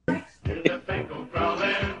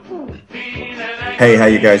Hey, how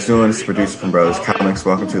you guys doing? This is producer from Brothers Comics.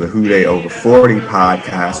 Welcome to the Who Dey Over 40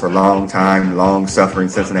 podcast for long-time, long-suffering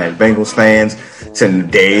Cincinnati Bengals fans.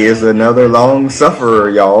 Today is another long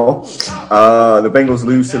sufferer, y'all. The Bengals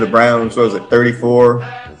lose to the Browns, what was it,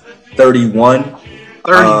 34-31?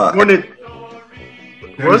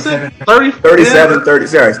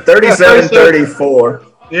 37-34.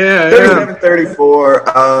 Yeah. 34.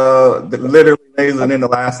 Literally in the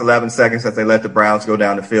last 11 seconds that they let the Browns go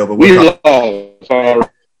down the field. But we lost. Sorry.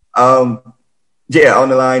 On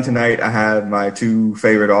the line tonight, I have my two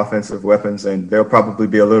favorite offensive weapons, and they'll probably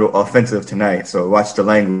be a little offensive tonight. So watch the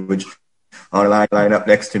language. On the line up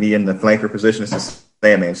next to me in the flanker position is the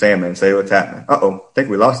Sandman. Sandman, say what's happening. I think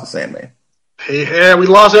we lost the Sandman. Yeah, we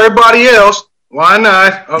lost everybody else. Why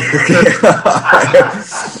not?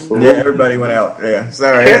 Yeah, everybody went out. Yeah,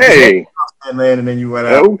 sorry. Hey, Sandman, and then you went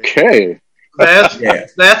out. Okay, that's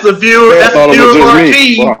the view. That's the view of our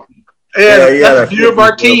team. Wow. Yeah, that's the view of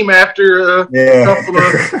our team after a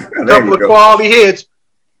couple of quality hits.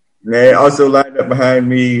 Yeah, also lined up behind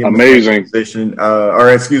me. Amazing position. 2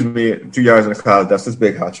 yards in the cloud. That's this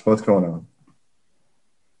Big Hutch. What's going on?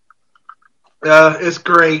 It's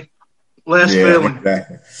great. Less feeling.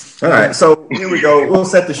 Exactly. All right, so here we go. We'll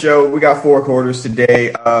set the show. We got 4 quarters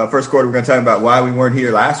today. First quarter, we're going to talk about why we weren't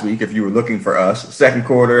here last week if you were looking for us. Second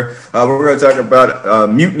quarter, we're going to talk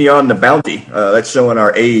about Mutiny on the Bounty. That's showing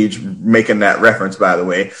our age, making that reference, by the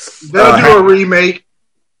way. They'll do a remake.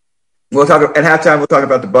 We'll talk at halftime. We'll talk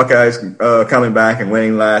about the Buckeyes coming back and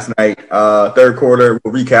winning last night. Third quarter,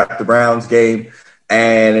 we'll recap the Browns game,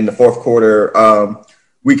 and in the fourth quarter,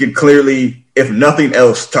 we could clearly, if nothing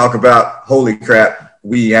else, talk about holy crap.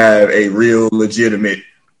 We have a real legitimate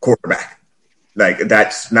quarterback. Like,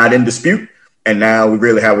 that's not in dispute. And now we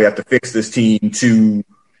have to fix this team to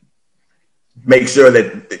make sure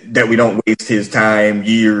that we don't waste his time,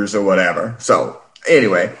 years, or whatever. So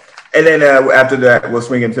anyway, and then after that, we'll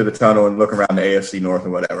swing into the tunnel and look around the AFC North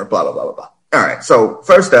and whatever, blah, blah, blah, blah, blah. All right. So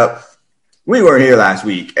first up, we weren't here last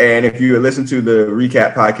week. And if you listened to the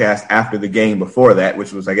recap podcast after the game before that,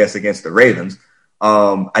 which was, I guess, against the Ravens,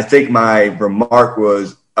 I think my remark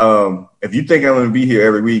was, if you think I'm going to be here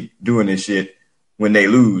every week doing this shit when they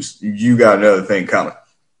lose, you got another thing coming.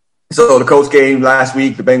 So the Colts game last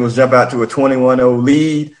week, the Bengals jump out to a 21-0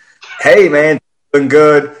 lead. Hey, man, doing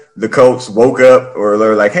good. The Colts woke up or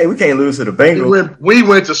they're like, hey, we can't lose to the Bengals. We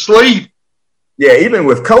went to sleep. Yeah, even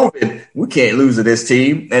with COVID, we can't lose to this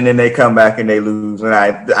team. And then they come back and they lose. And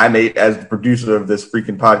I made, as the producer of this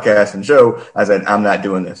freaking podcast and show, I said, I'm not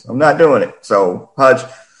doing this. I'm not doing it. So, Hutch,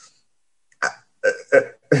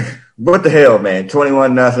 what the hell, man?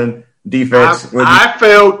 21-0 defense. I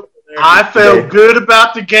felt good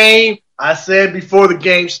about the game. I said before the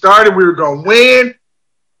game started we were going to win.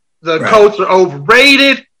 The Colts are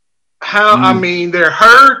overrated. They're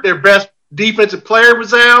hurt. Their best defensive player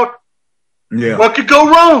was out. Yeah. What could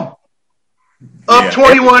go wrong? Up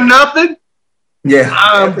 21-0. Yeah.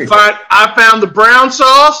 I found the brown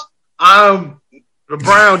sauce. The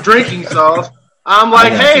brown drinking sauce. I'm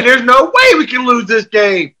like, hey, there's no way we can lose this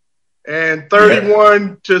game. And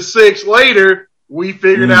 31-6 later, we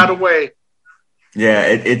figured out a way. Yeah,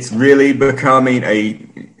 it's really becoming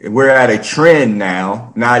we're at a trend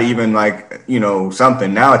now, not even like,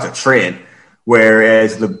 something. Now it's a trend.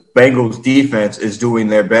 Whereas the Bengals defense is doing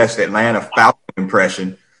their best Atlanta Falcon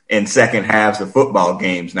impression in second halves of football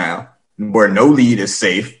games now, where no lead is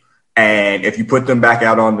safe. And if you put them back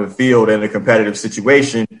out on the field in a competitive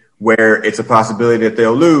situation where it's a possibility that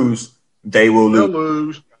they'll lose, they will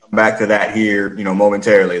lose. Back to that here,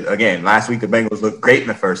 momentarily. Again, last week the Bengals looked great in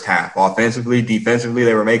the first half. Offensively, defensively,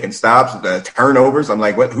 they were making stops, turnovers. I'm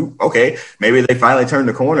like, okay, maybe they finally turned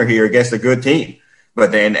the corner here against a good team.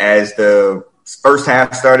 But then as the first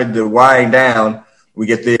half started to wind down, we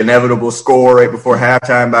get the inevitable score right before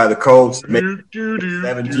halftime by the Colts,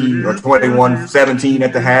 17 or 21-17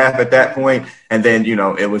 at the half at that point. And then,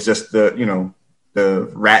 it was just the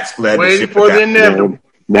rats fled. Waiting for the inevitable.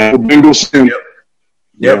 Now Bengals.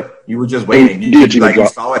 Yep. You were just waiting. You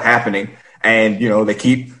saw it happening. And,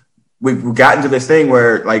 we've gotten to this thing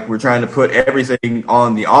where, like, we're trying to put everything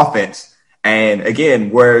on the offense. And again,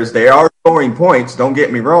 whereas they are scoring points, don't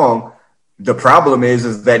get me wrong, the problem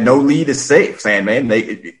is that no lead is safe, Sandman.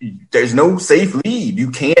 There's no safe lead. You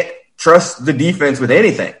can't trust the defense with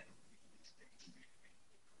anything.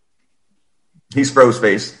 He's froze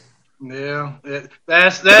face. Yeah,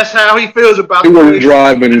 that's how he feels about it. We were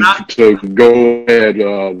driving to go ahead.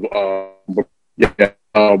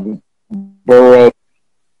 Burrow.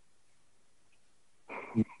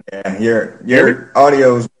 Yeah, your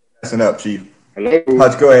audio's messing up, Chief. Hello.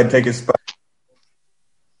 Let's go ahead and take his spot.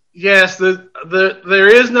 Yes, there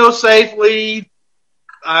is no safe lead.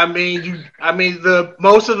 The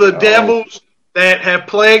most of the devils that have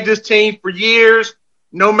plagued this team for years,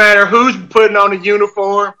 no matter who's putting on a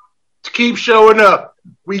uniform, to keep showing up.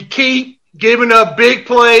 We keep giving up big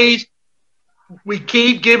plays. We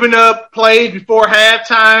keep giving up plays before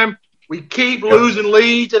halftime. We keep losing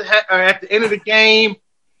leads at the end of the game.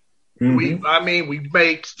 Mm-hmm. We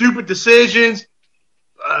make stupid decisions,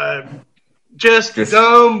 just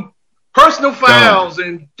dumb personal fouls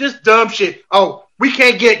and just dumb shit. Oh, we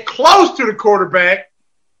can't get close to the quarterback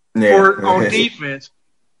on defense.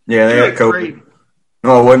 Yeah, they had COVID.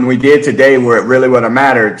 Well, when we did today, where it really would have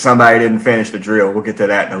mattered, somebody didn't finish the drill. We'll get to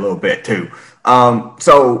that in a little bit too.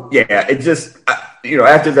 It just,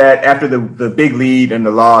 after that, after the big lead and the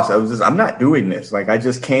loss, I'm not doing this. Like, I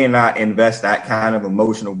just cannot invest that kind of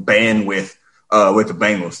emotional bandwidth with the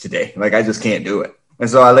Bengals today. Like, I just can't do it. And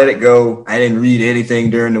so I let it go. I didn't read anything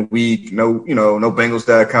during the week. No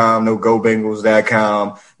Bengals.com, no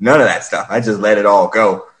GoBengals.com, none of that stuff. I just let it all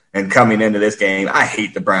go. And coming into this game, I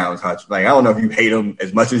hate the Browns, Hutch. Like, I don't know if you hate them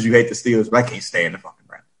as much as you hate the Steelers, but I can't stand the fucking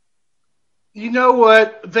Browns. You know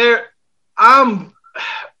what? I'm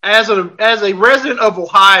as a resident of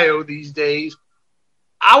Ohio these days,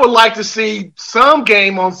 I would like to see some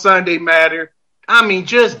game on Sunday matter. I mean,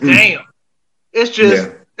 just damn. It's just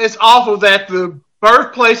it's awful that the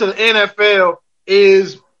birthplace of the NFL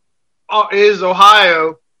is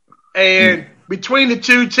Ohio, and between the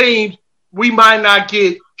two teams, we might not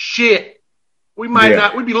get shit. We might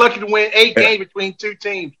not. We'd be lucky to win 8 games between two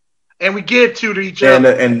teams, and we give 2 to each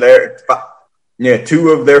other. And they're 2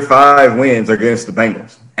 of their 5 wins are against the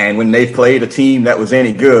Bengals. And when they played a team that was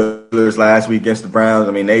any good last week against the Browns,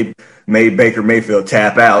 I mean, they made Baker Mayfield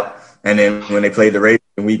tap out. And then when they played the Ravens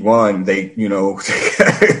in week 1, they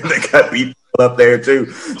got beat up there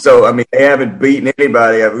too. So, I mean, they haven't beaten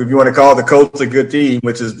anybody. If you want to call the Colts a good team,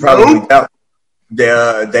 which is probably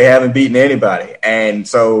they haven't beaten anybody. And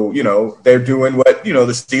so, they're doing what, the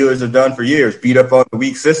Steelers have done for years, beat up on the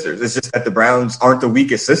weak sisters. It's just that the Browns aren't the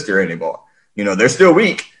weakest sister anymore. They're still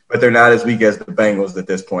weak, but they're not as weak as the Bengals at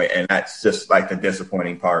this point, and that's just like the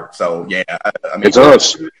disappointing part. So, it's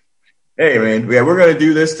us. Hey, man, we're going to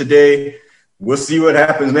do this today. We'll see what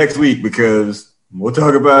happens next week because we'll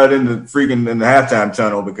talk about it in the halftime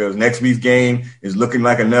tunnel because next week's game is looking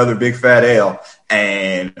like another big fat L.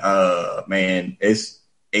 And, man, it's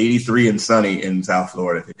 83 and sunny in South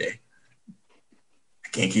Florida today.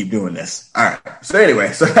 Can't keep doing this. All right. So anyway,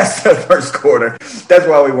 that's the first quarter. That's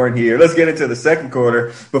why we weren't here. Let's get into the second quarter.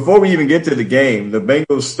 Before we even get to the game, the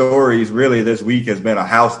Bengals stories really this week has been a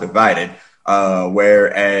house divided.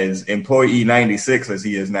 Whereas employee 96, as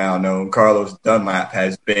he is now known, Carlos Dunlap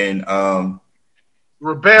has been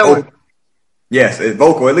rebelling. Yes,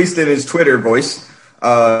 vocal, at least in his Twitter voice,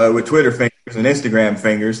 with Twitter fingers and Instagram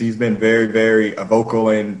fingers. He's been very, very vocal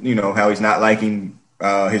in, how he's not liking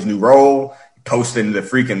his new role. Posting the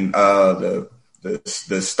freaking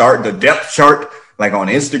the depth chart like on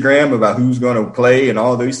Instagram about who's going to play and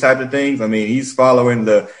all these types of things. I mean, he's following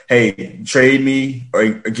the hey, trade me or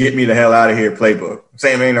get me the hell out of here playbook.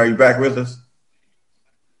 Sam, are you back with us?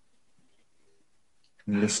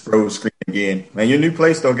 And just froze screen again. Man, your new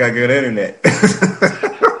place don't got good internet.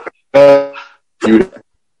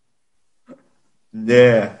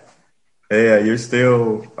 Yeah, you're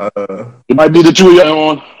still. It might be the 2 you're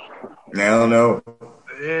on. I don't know.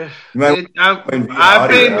 Yeah, I've been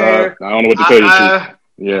there. I don't know what to tell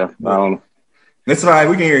you. I don't know. It's fine.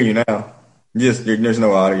 We can hear you now. Just there's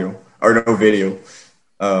no audio or no video.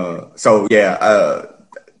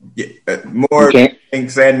 More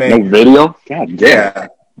things, Sandman. No video. God damn. Yeah,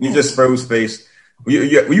 you just froze face.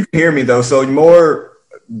 You can hear me though. So more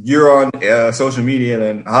you're on social media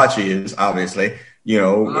than Hachi is, obviously.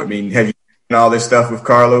 I mean, have you seen all this stuff with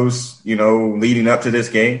Carlos? Leading up to this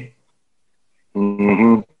game.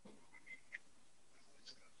 Mm-hmm.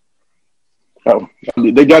 Oh,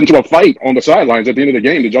 they got into a fight on the sidelines at the end of the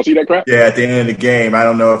game. Did y'all see that crap? Yeah, at the end of the game. I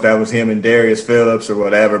don't know if that was him and Darius Phillips or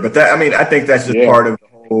whatever, but I think that's just part of the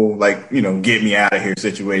whole, get me out of here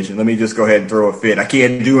situation. Let me just go ahead and throw a fit. I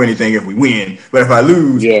can't do anything if we win, but if I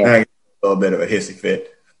lose, I get a little bit of a hissy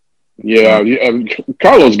fit. Yeah,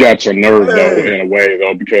 Carlos got some nerve though, in a way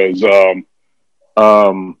though, because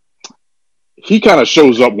he kind of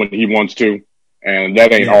shows up when he wants to. And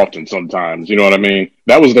that ain't often sometimes. You know what I mean?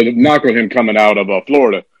 That was the knock on him coming out of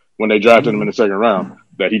Florida when they drafted him in the second round,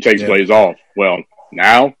 that he takes plays off. Well,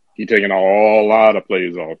 now he's taking a whole lot of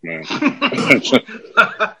plays off, man.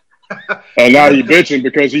 And now he's bitching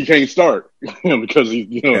because he can't start. Because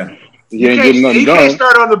he ain't getting nothing done. He can't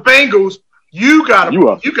start on the Bengals. You got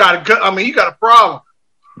a problem.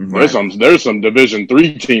 Right. There's some Division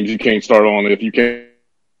III teams you can't start on if you can't.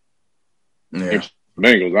 Yeah.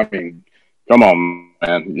 Bengals. I mean, come on,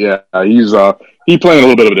 man. Yeah, he's playing a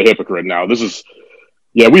little bit of a hypocrite now.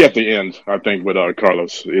 We have to end, I think, with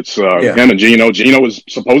Carlos. It's him and Geno. Geno is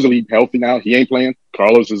supposedly healthy now. He ain't playing.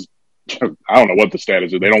 Carlos is. I don't know what the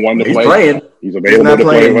status is. They don't want him to play. Playing. He's available to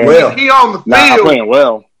play well. He on the field. Not playing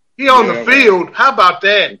well. He on the field. How about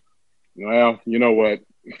that? Well, you know what?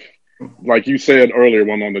 Like you said earlier,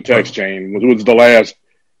 one on the text chain, was the last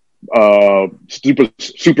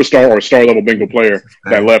superstar or star level Bengal player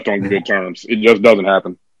that left on good terms. It just doesn't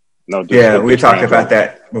happen. No. We talked about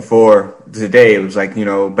that before today. It was like,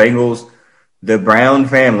 Bengals, the Brown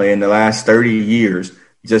family in the last 30 years,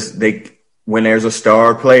 when there's a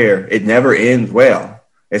star player, it never ends well.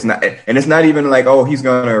 It's not even like, oh, he's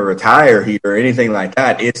going to retire here or anything like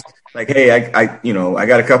that. It's like, hey, I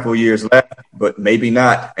got a couple of years left, but maybe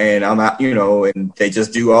not. And I'm out, and they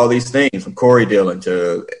just do all these things from Corey Dillon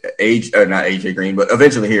to not AJ Green, but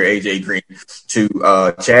eventually here, AJ Green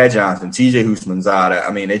to Chad Johnson, TJ Houshmandzadeh.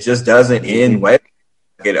 I mean, it just doesn't end well.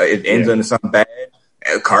 It ends in some bad,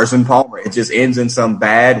 Carson Palmer. It just ends in some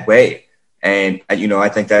bad way. And, I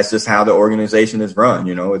think that's just how the organization is run.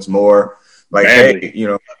 It's more like, hey,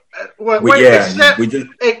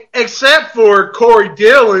 except for Corey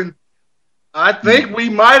Dillon, I think we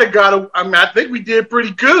might have I think we did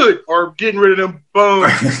pretty good or getting rid of them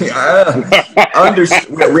bums.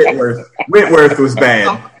 Whitworth was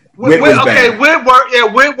bad.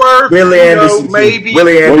 Whitworth. Willie Anderson, maybe.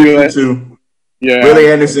 Willie Anderson, too. Yeah.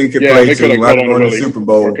 Willie Anderson could play, too. I won the Super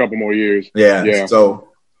Bowl. For a couple more years. Yeah. So.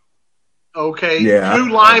 Okay. Yeah. 2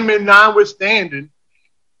 linemen notwithstanding.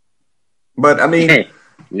 But, I mean.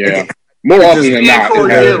 More often than not.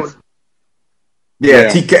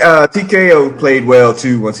 TKO played well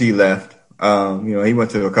too once he left. He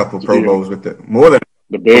went to a couple of Pro Bowls with the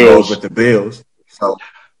Bills. With the Bills. So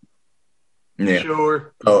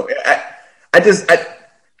sure. So I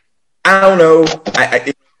don't know.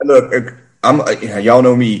 Look, y'all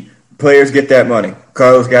know me. Players get that money.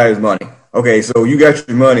 Carlos got his money. Okay, so you got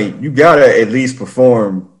your money. You gotta at least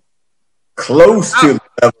perform close to the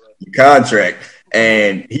level of the contract,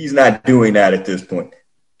 and he's not doing that at this point.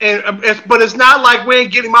 But it's not like we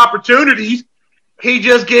ain't getting him opportunities. He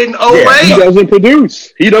just getting away. He doesn't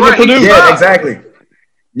produce. Produce. Yeah, exactly.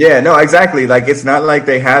 Yeah, no, exactly. Like, it's not like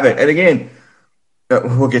they haven't. And again,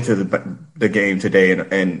 we'll get to the game today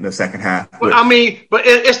in the second half. But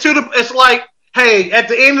it's like, hey, at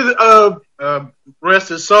the end of rest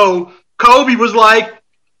his soul, Kobe was like,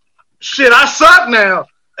 shit, I suck now.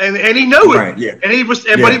 And he knew it. Right, yeah. And he was,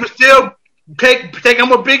 but he was still taking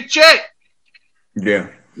him a big check. Yeah.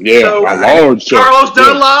 Yeah, so, Carlos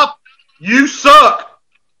Dunlop, you suck.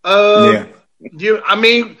 I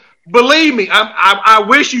mean, believe me, I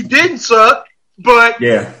wish you didn't suck, but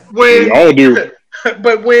when we all do.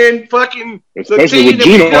 But when fucking especially the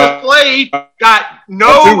team that we just played got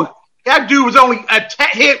that dude was only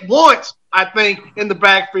hit once, I think, in the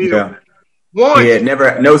backfield. Yeah. Once. Yeah,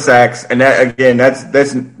 no sacks, and that again,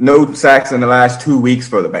 that's no sacks in the last 2 weeks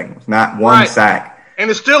for the Bengals, not one sack. And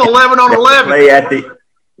it's still 11 on 11.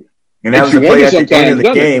 And that was the play at the end of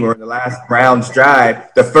the game or the last Browns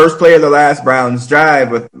drive. The first play of the last Browns drive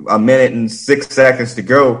with 1 minute and 6 seconds to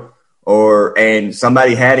go, and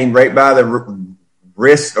somebody had him right by the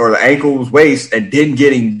wrist or the ankle's waist and didn't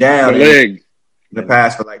get him down. The leg. The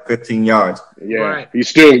pass for like 15 yards. Yeah, right. He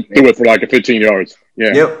still threw it for like 15 yards.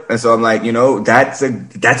 Yeah. Yep. And so I'm like, that's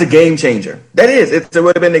a game changer. That is. It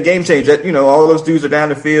would have been a game changer. All those dudes are down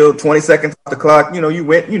the field, 20 seconds off the clock. You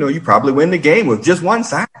win. You probably win the game with just one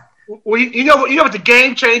sack. Well, you know what the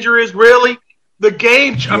game changer is really? The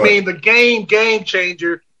game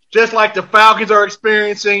changer, just like the Falcons are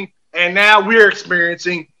experiencing and now we're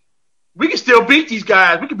experiencing, we can still beat these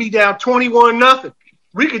guys. We could be down 21-0.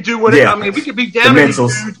 We could do whatever. Yeah. I mean, we could be down these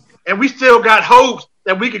dudes, and we still got hopes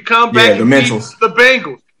that we could come back and beat the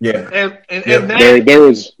Bengals. Yeah. And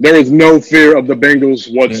there is no fear of the Bengals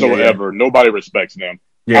whatsoever. Yeah. Nobody respects them.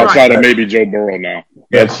 Yeah, outside of maybe Joe Burrow now.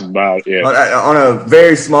 That's about it. On a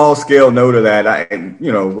very small scale note of that,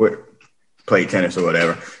 we played tennis or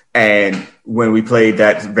whatever. And when we played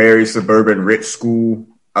that very suburban rich school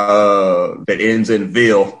that ends in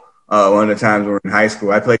Ville, one of the times we were in high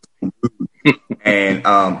school, I played and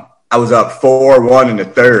I was up 4-1 in the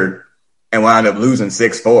third and wound up losing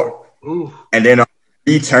 6-4. Ooh. And then on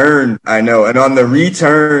the return, and on the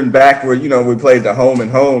return back where, we played the home and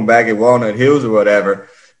home back at Walnut Hills or whatever,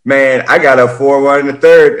 man, I got up 4-1 in the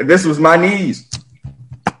third, and this was my knees.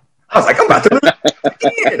 I was like, I'm about to lose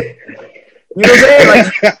again. You know what I'm saying?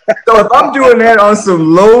 Like, so if I'm doing that on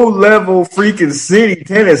some low-level freaking city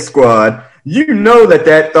tennis squad, you know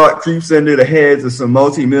that thought creeps into the heads of some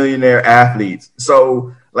multimillionaire athletes.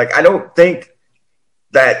 So, like, I don't think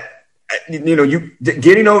that, you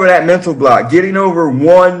getting over that mental block, getting over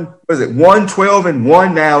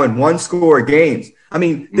 112-1 now in one score games. I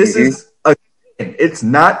mean, this is it's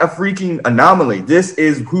not a freaking anomaly. This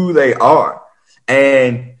is who they are.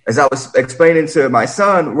 And as I was explaining to my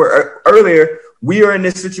son earlier, we are in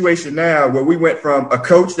this situation now where we went from a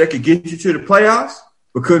coach that could get you to the playoffs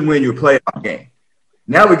but couldn't win you a playoff game.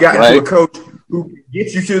 Now we got into a coach who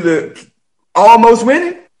gets you to the almost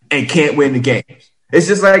winning and can't win the games. It's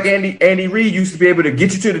just like Andy Reid used to be able to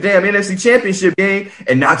get you to the damn NFC Championship game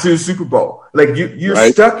and not to the Super Bowl. Like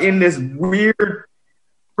you're stuck in this weird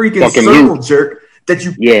freaking circle jerk that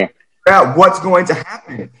you figure out what's going to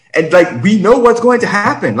happen. And like we know what's going to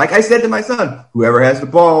happen. Like I said to my son, whoever has the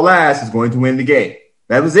ball last is going to win the game.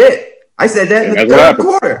 That was it. I said that in the third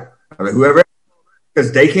quarter. I'm like, whoever,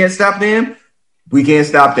 because they can't stop them, we can't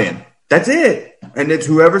stop them. That's it. And it's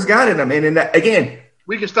whoever's got it. I mean, and that, again,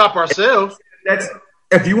 we can stop ourselves. That's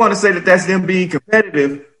if you want to say that that's them being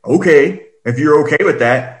competitive, okay. If you're okay with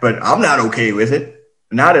that, but I'm not okay with it.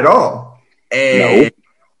 Not at all. And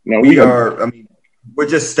no, we are. I mean, we're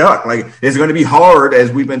just stuck. Like it's going to be hard,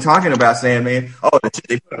 as we've been talking about, saying, man,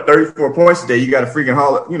 they put up 34 points today. You got a freaking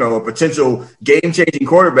a potential game-changing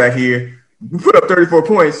quarterback here. We put up 34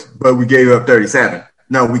 points, but we gave up 37.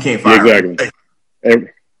 No, we can't fire him.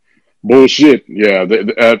 Exactly. Bullshit. Yeah.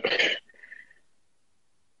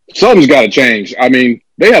 Something's got to change. I mean,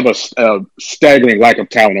 they have a staggering lack of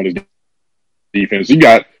talent on this defense. You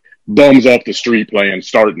got bums off the street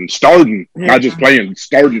starting, not just playing,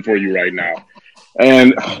 starting for you right now.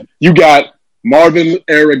 And you got Marvin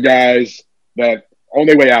era guys that on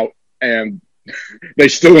their way out and they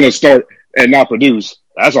still going to start and not produce.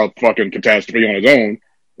 That's a fucking catastrophe on its own.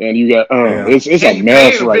 And you got it's a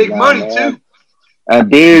mess right now. Money too. And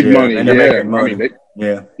big money. And they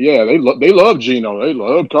love Gino. They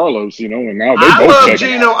love Carlos, and now they both love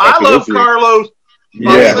Gino. I love Carlos.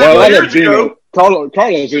 Yeah, well, I love Gino. Carlos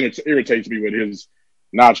irritates me with his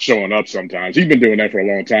not showing up sometimes. He's been doing that for a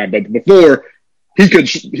long time. But before, he could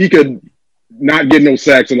not get no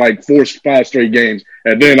sacks in like 4-5 straight games,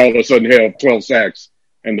 and then all of a sudden have 12 sacks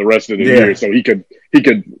in the rest of the year. So he could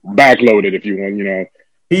backload it if you want,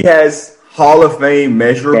 He has Hall of Fame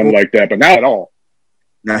measurables. Something like that, but not at all.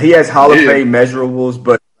 Now he has Hall of Fame measurables,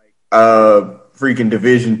 but freaking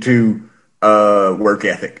Division II work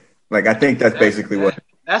ethic. Like I think that's basically what.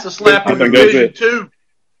 That's a slap in Division II.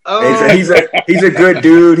 He's a good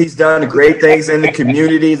dude. He's done great things in the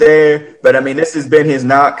community there. But I mean, this has been his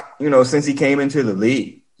knock, since he came into the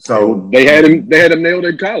league. So they had him nailed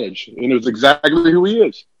in college, and it was exactly who he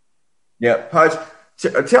is. Yeah, Pudge,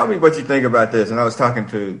 tell me what you think about this. And I was talking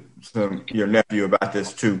to your nephew about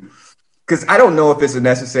this too. Because I don't know if it's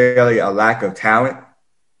necessarily a lack of talent.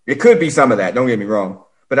 It could be some of that. Don't get me wrong.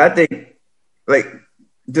 But I think, I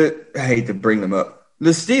hate to bring them up.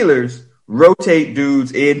 The Steelers rotate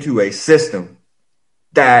dudes into a system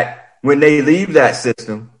that when they leave that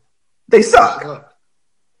system, they suck.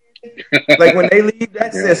 Like when they leave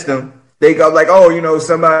that system, they go like,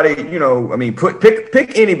 somebody,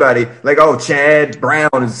 pick anybody. Like, Chad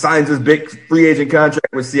Brown signs his big free agent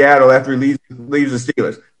contract with Seattle after he leaves the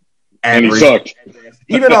Steelers. And he sucked.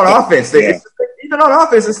 Even on offense, it's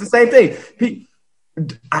the same thing.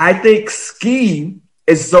 I think scheme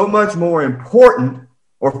is so much more important,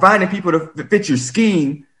 or finding people to fit your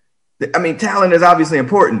scheme. I mean, talent is obviously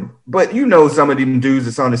important, but some of them dudes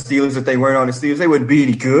that's on the Steelers, if they weren't on the Steelers, they wouldn't be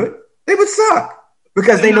any good. They would suck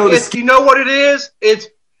because they know the scheme. You know what it is? It's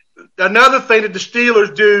another thing that the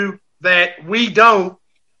Steelers do that we don't,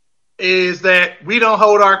 is that we don't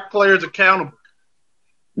hold our players accountable.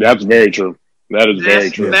 That's very true. That's very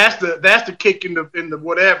true. That's the kick in the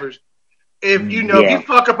whatevers. If if you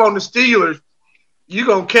fuck up on the Steelers, you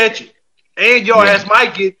gonna catch it, and your ass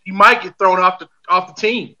might get thrown off the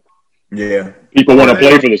team. Yeah, people want to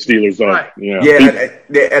play for the Steelers, though. Right.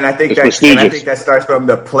 And I think that starts from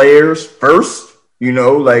the players first.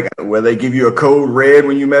 Like where they give you a code red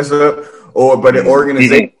when you mess up, but an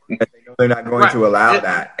organization they know they're not going to allow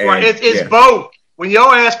that. And, it's both. When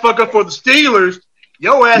your ass fuck up for the Steelers,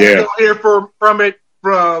 your ass is gonna hear from it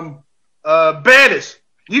from Bettis.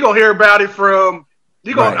 You gonna hear about it from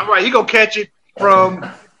you gonna catch it from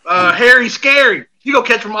Harry Scary. You gonna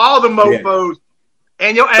catch from all the mofos,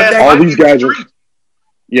 and your ass. All these guys are,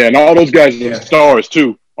 and all those guys are stars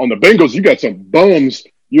too. On the Bengals, you got some bums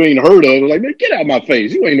you ain't heard of. Like, man, get out of my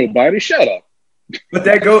face. You ain't nobody. Shut up. But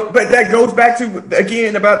that goes back to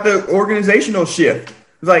again about the organizational shift.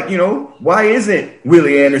 It's like, why isn't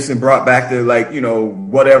Willie Anderson brought back to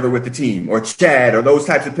whatever with the team, or Chad, or those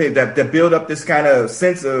types of players that build up this kind of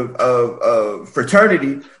sense of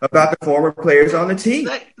fraternity about the former players on the team?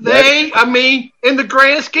 In the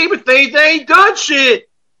grand scheme of things, they ain't done shit.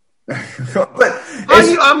 But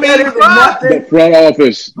the front office, the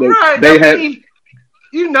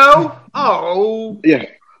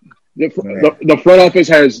front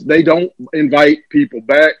office they don't invite people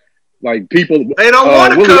back. Like people, they don't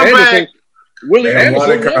want to come back. Willie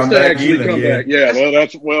Anderson wants to actually come back. Yeah,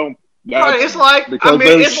 that's right. It's like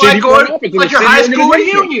it's like going like your high school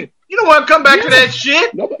reunion. You don't want to come back to that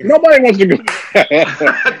shit. Nobody wants to go.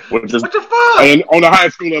 What the fuck? And on the high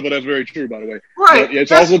school level, that's very true, by the way. Right. But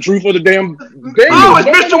it's also true for the damn Bengals. Oh, it's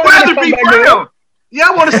Mr. Weatherby Brown. Yeah,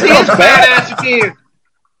 I want to see his fat ass again.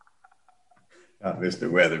 Mr.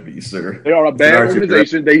 Weatherby, sir. They are a bad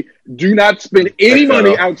organization. They do not spend any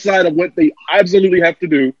money outside of what they absolutely have to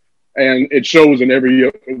do, and it shows in every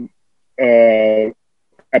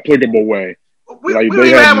applicable way. We don't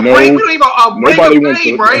even have a ring. We don't even have a ring of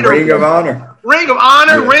fame, right? Ring of honor. Ring of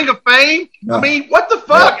honor, ring of fame. No. I mean, what the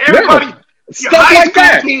fuck? No. Everybody, your high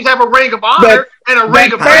school teams have a ring of honor and a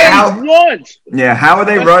ring of fame. Yeah, how are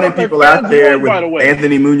they running people out there with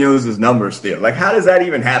Anthony Munoz's numbers still? Like, how does that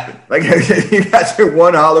even happen? Like, you got your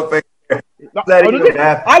one Hall of Fame.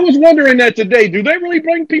 I was wondering that today. Do they really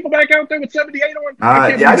bring people back out there with 78 on?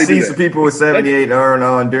 I see some people with 78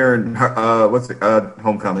 on during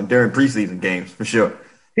homecoming, during preseason games for sure.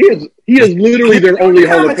 He is literally their only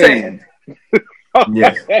Hall of Fame.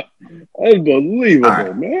 Yes,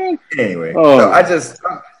 unbelievable, man. Anyway, so I just,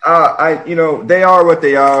 they are what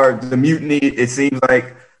they are. The mutiny. It seems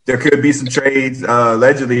like there could be some trades.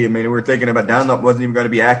 Allegedly, I mean, we're thinking about Dunlap wasn't even going to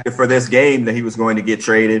be active for this game, that he was going to get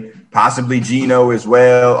traded. Possibly Geno as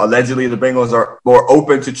well. Allegedly, the Bengals are more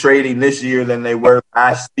open to trading this year than they were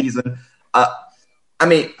last season. I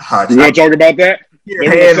mean, you want to talk about that?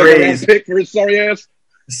 Hand raised pick for his sorry ass.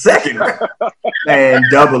 Second and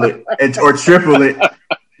double it or triple it.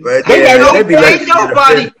 But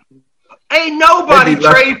ain't nobody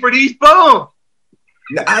trade for these bums.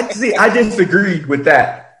 I disagree with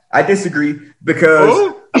that. I disagree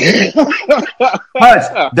because they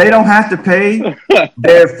don't have to pay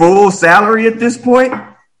their full salary at this point.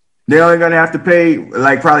 They're only going to have to pay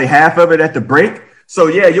like probably half of it at the break. So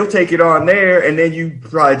yeah, you'll take it on there, and then you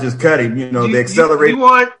probably just cut him. The accelerate.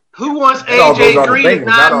 Who wants AJ Green at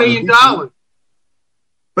 $9 million?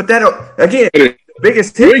 But again, the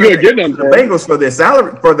biggest hit for the Bengals for their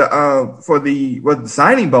salary for the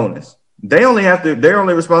signing bonus. They're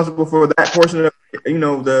only responsible for that portion of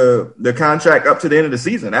the contract up to the end of the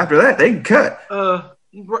season. After that, they can cut.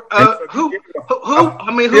 Who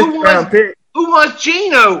wants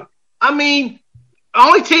Geno? I mean,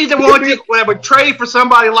 only teams that would trade for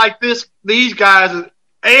somebody like these guys.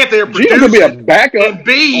 And they're producing. Geno could be a backup. And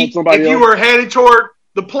B, if you were headed toward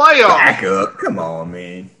the playoffs. Backup? Come on,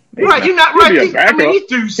 man. Right, you're not right. These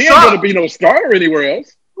dudes he ain't going to be no starter anywhere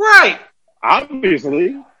else. Right.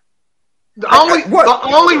 Obviously. The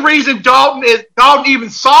only reason Dalton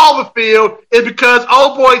even saw the field is because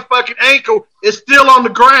old boy's fucking ankle is still on the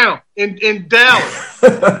ground in Dallas.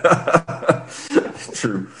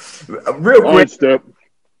 True. Real quick. Step.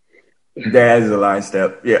 That is a line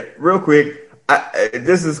step. Yeah, real quick.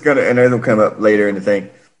 This is gonna, and it'll come up later in the thing.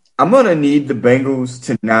 I'm gonna need the Bengals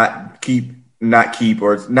to not keep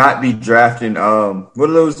or not be drafting. What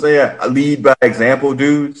do those say? A lead by example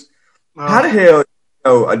dudes. How the hell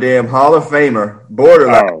a damn Hall of Famer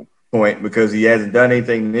borderline point because he hasn't done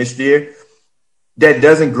anything this year that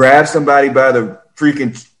doesn't grab somebody by the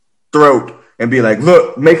freaking throat and be like,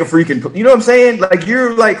 look, make a freaking. You know what I'm saying? Like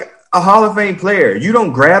you're like a Hall of Fame player. You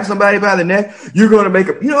don't grab somebody by the neck. You're going to make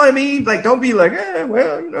a, you know what I mean? Like, don't be like, I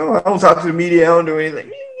don't talk to the media. I don't do anything.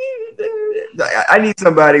 I need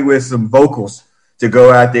somebody with some vocals to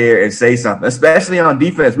go out there and say something, especially on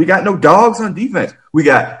defense. We got no dogs on defense. We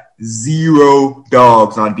got 0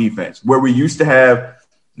 dogs on defense where we used to have.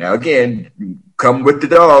 Now, again, come with the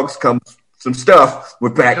dogs, come some stuff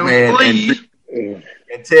with Pac-Man and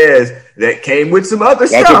Tez that came with some other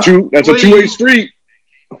stuff. That's a two-way street.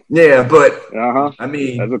 Yeah, but I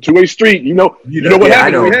mean, that's a two-way street. You know what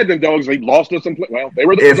happened when we had them dogs? They lost us some. Well, they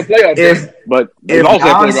were the playoff but they lost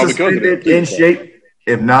that playoff because of it.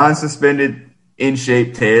 If non-suspended in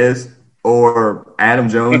shape Tez or Adam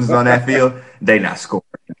Jones is on that field, they not scoring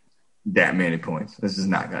that many points. This is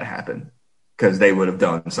not going to happen because they would have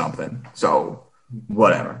done something. So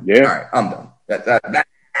whatever. Yeah. All right, I'm done.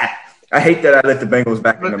 I hate that I let the Bengals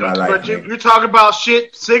back into my life. But you're talking about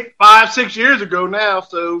shit 5-6 years ago now,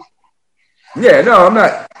 so. Yeah, no, I'm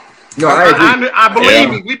not. No, I agree. I believe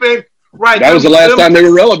me. We've been right. That was the last time they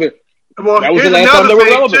were relevant. Well, that was here's the last time they were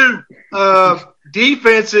relevant. Too.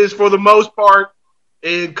 Defenses, for the most part,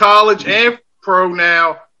 in college and pro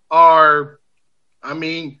now are, I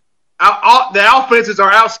mean, the offenses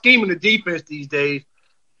are out scheming the defense these days.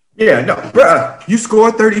 Yeah, no, bruh, you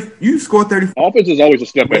score 30. You score 30. Offense is always a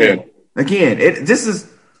step ahead. Again, this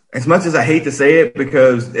is as much as I hate to say it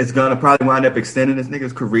because it's gonna probably wind up extending this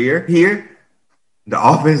nigga's career here. The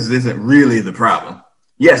offense isn't really the problem.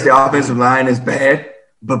 Yes, the offensive line is bad,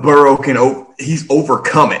 but Burrow he's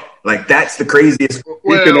overcome it. Like that's the craziest.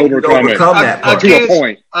 He can overcome that part. To a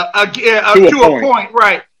point. To a point,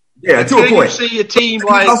 right? Yeah, to a point. You see a team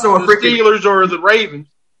like the Steelers or the Ravens.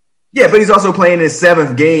 Yeah, but he's also playing his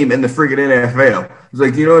 7th game in the freaking NFL. It's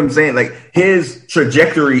like, you know what I'm saying? Like, his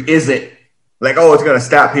trajectory isn't like, oh, it's going to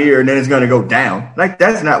stop here and then it's going to go down. Like,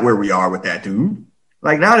 that's not where we are with that dude.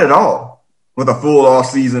 Like, not at all. With a full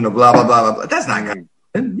off season of blah, blah, blah, blah, blah. That's not going to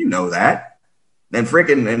happen. You know that. And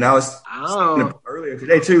I was earlier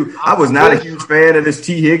today, too. I was not a huge fan of this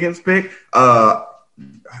T. Higgins pick.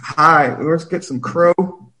 Let's get some crow.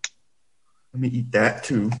 Let me eat that,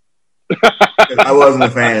 too. I wasn't a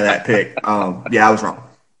fan of that pick. Yeah, I was wrong.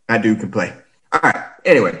 That dude can play. All right.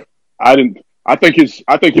 Anyway, I think his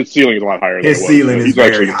ceiling is a lot higher. His ceiling is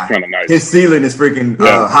very high. Kind of nice. His ceiling is freaking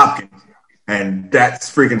Hopkins, and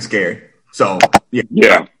that's freaking scary. So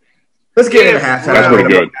yeah. Let's get into halftime. That's pretty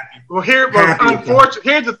good. Well,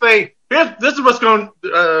 unfortunately, here's the thing. This is what's going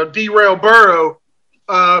to derail Burrow.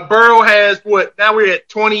 Burrow has what? Now we're at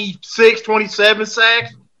 26, 27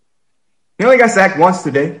 sacks. He only got sacked once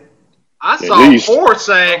today. I saw 4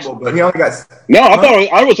 sacks. But he only got. No, I thought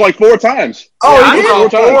I was like 4 times. Oh, yeah, I saw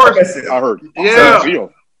 4. I heard. Yeah.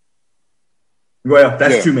 Well,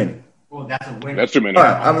 that's too many. Well, that's a win. That's too many. All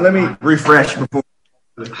right, let me refresh before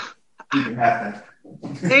even happens.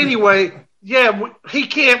 Anyway, yeah, he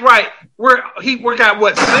can't. Right, we got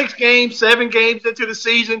what 7 games into the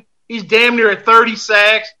season. He's damn near at 30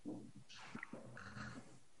 sacks.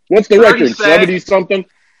 What's the record? 70 something.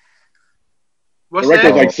 What's the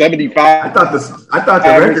record's that? like 75. I thought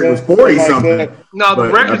the record was 40 something. No, the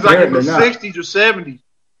record's like in the 60s or 70s.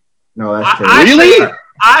 No, that's crazy. Really?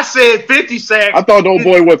 I said 50 sacks. I thought the old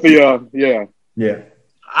boy with the Yeah.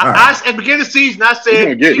 At the beginning of the season, I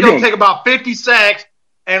said he's gonna take about 50 sacks,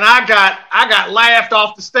 and I got laughed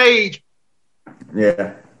off the stage.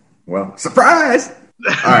 Yeah. Well, surprise. All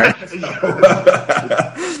right.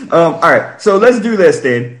 All right. So let's do this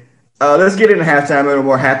then. Let's get into halftime, a little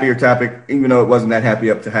more happier topic, even though it wasn't that happy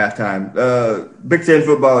up to halftime. Big Ten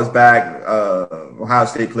football is back. Ohio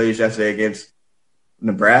State plays yesterday against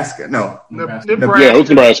Nebraska. No. Nebraska. Yeah, it was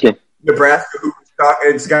Nebraska. Nebraska, who was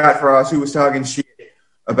talking, Scott Frost, who was talking shit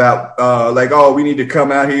about, we need to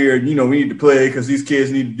come out here, we need to play because these kids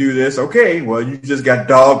need to do this. Okay, well, you just got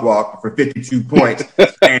dog walked for 52 points.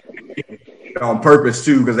 And on purpose,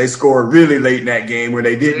 too, because they scored really late in that game where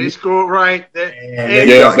they didn't. They scored right. They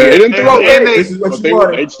didn't throw it. This is what you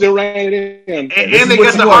wanted. They still ran it in. And they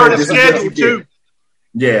got the hardest schedule, too.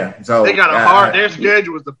 Yeah. So they got their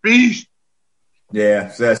schedule was the beast.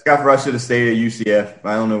 Yeah. So Scott Frost should have stayed at UCF.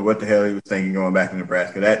 I don't know what the hell he was thinking going back to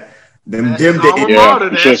Nebraska. Them should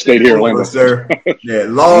have stayed here, over, sir. Yeah,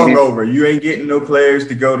 long over. You ain't getting no players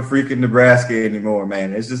to go to freaking Nebraska anymore,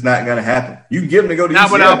 man. It's just not going to happen. You can get them to go to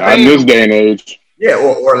UCF. Not in this day and age. Yeah,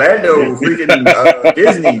 or Orlando, freaking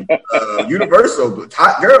Disney, Universal,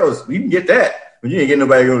 hot girls. You can get that. But you ain't getting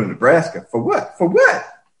nobody to go to Nebraska. For what?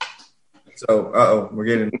 So, we're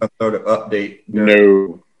getting a sort of update.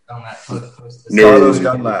 No. Carlos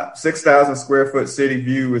Dunlap, 6,000 square foot city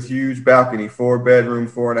view with huge balcony, 4-bedroom,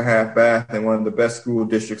 4.5 bath, and one of the best school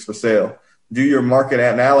districts for sale. Do your market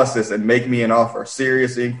analysis and make me an offer.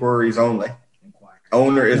 Serious inquiries only.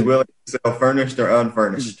 Owner is willing to sell furnished or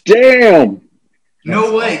unfurnished. Damn.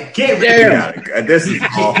 No way. Get rid of it. This is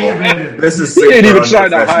awful. This is he ain't even trying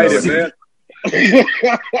to hide it, man. I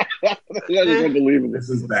just unbelievable.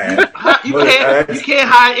 This is bad. You can't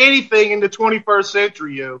hide anything in the 21st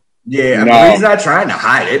century, yo. Yeah, no. He's not trying to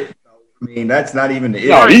hide it. I mean, that's not even the issue.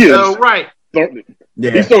 No, he is. Right. Yeah,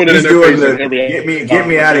 he's throwing it in their face. Get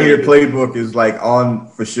me out of here playbook is like on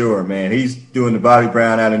for sure, man. He's doing the Bobby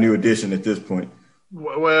Brown out of New Edition at this point.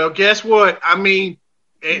 Well, guess what? I mean,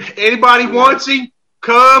 if anybody wants him,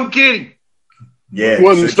 come get him. Yeah, he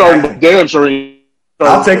wasn't starting dance or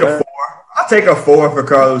I'll take a 4. I'll take a 4 for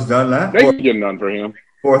Carlos Dunlap. They can get none for him.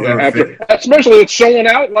 Fourth or fifth. Especially it's showing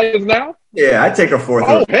out like it's now. Yeah, I'd take a fourth.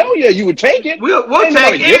 Oh, hell yeah, you would take it. We'll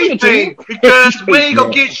take anything because we ain't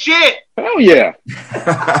going to get shit. Hell yeah.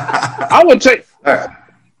 I would take I'll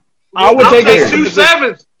take it. 2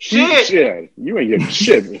 7s. Shit. Yeah, you ain't getting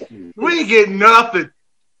shit. We ain't getting nothing.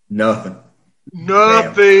 Nothing.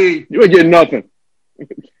 You ain't getting nothing.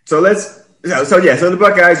 So the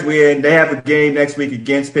Buckeyes win. They have a game next week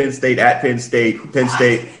against Penn State at Penn State. Penn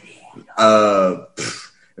State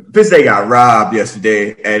got robbed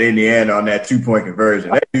yesterday at Indiana on that 2-point conversion.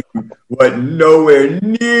 That dude wasn't nowhere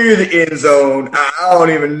near the end zone. I don't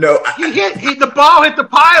even know. The ball hit the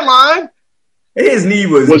pylon. His knee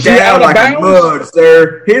was down like a mug,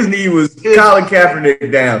 sir. His knee was Colin Kaepernick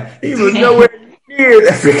down. He was nowhere near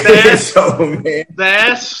that end zone, man.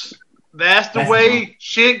 That's the way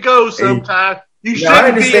shit goes sometimes. You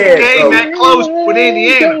shouldn't be in a game that close with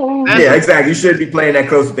Indiana. Exactly. You shouldn't be playing that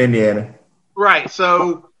close with Indiana. Right.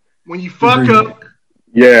 So when you fuck up,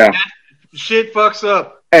 shit fucks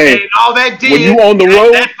up. Hey, and all that did, when you on the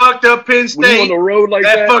road, that fucked up Penn State. When you on the road like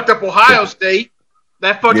that fucked up Ohio State.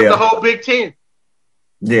 That fucked up the whole Big Ten.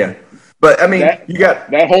 Yeah. But I mean, you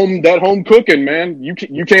got that home cooking, man. You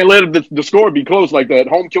can't let the score be close like that.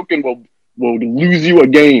 Home cooking will lose you a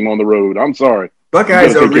game on the road. I'm sorry.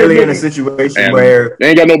 Buckeyes are really in a situation where they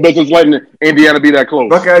ain't got no business letting Indiana be that close.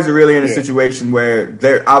 Buckeyes are really in a situation where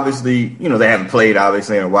they're obviously, they haven't played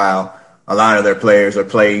obviously in a while. A lot of their players are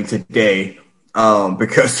playing today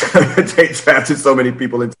because they drafted so many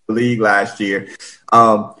people into the league last year.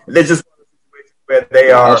 They're just in a situation where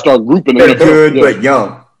they are start grouping. They're good but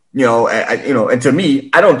young. And to me,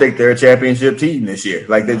 I don't think they're a championship team this year.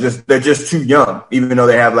 Like they're just too young, even though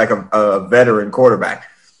they have like a veteran quarterback.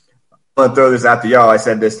 I'm gonna throw this out to y'all. I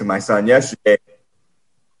said this to my son yesterday.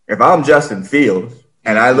 If I'm Justin Fields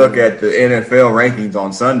and I look at the NFL rankings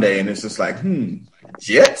on Sunday and it's just like,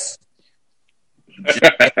 Jets?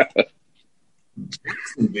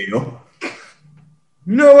 Jacksonville.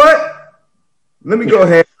 You know what? Let me go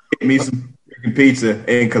ahead and get me some pizza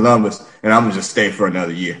in Columbus, and I'm gonna just stay for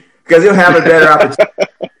another year because he'll have a better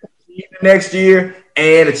opportunity next year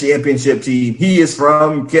and a championship team. He is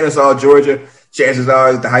from Kennesaw, Georgia. Chances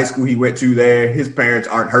are at the high school he went to there, his parents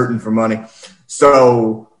aren't hurting for money.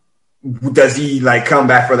 So does he come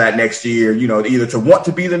back for that next year? Either to want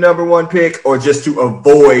to be the number one pick or just to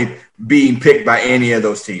avoid being picked by any of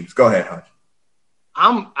those teams. Go ahead, Hunch.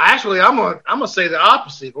 I'm gonna say the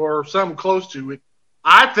opposite or something close to it.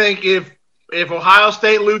 I think if Ohio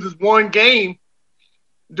State loses one game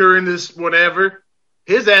during this whatever,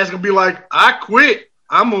 his ass gonna be like, I quit.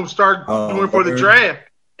 I'm gonna start doing for the draft.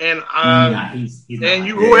 And whoever,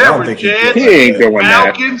 Jets,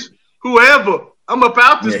 Falcons, whoever, I'm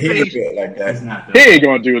about this piece. He ain't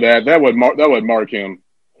gonna do that. That would mark him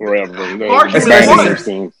forever. Mark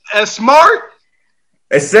him as smart.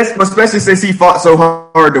 Especially since he fought so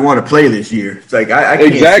hard to want to play this year. It's like I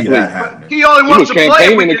can't see that happening. He only wants to play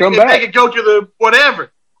if they could go to the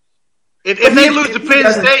whatever. If they lose to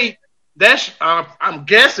Penn State, that's I'm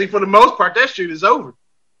guessing for the most part that shit is over.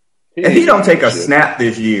 If he don't take a snap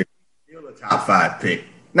this year, he's a top 5 pick.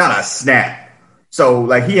 Not a snap. So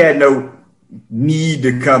he had no need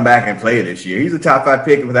to come back and play this year. He's a top 5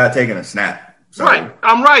 pick without taking a snap. So. Right,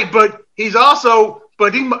 I'm right, but he's also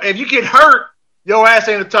if you get hurt, your ass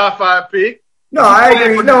ain't a top 5 pick. No, I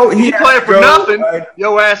agree. He playing for nothing.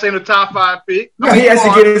 Your ass ain't a top 5 pick. No, he has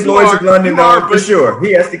to get his Lloyd's of London on for sure.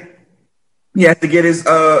 He has to get his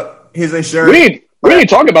insurance. We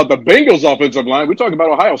ain't talking about the Bengals' offensive line. We're talking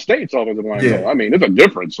about Ohio State's offensive line. Yeah. I mean, there's a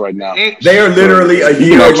difference right now. They are literally a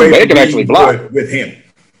year away. They can actually block with him.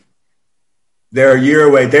 They're a year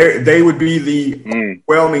away. They would be the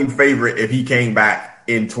overwhelming favorite if he came back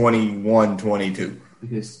in 21-22.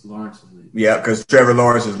 Because Lawrence is leaving. Yeah, because Trevor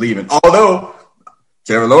Lawrence is leaving. Although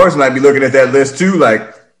Trevor Lawrence might be looking at that list too,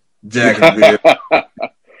 like Jacksonville.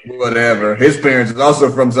 Whatever. His parents is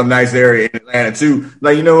also from some nice area in Atlanta too.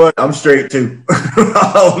 Like, you know what? I'm straight too.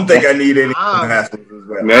 I don't think I need any hassles as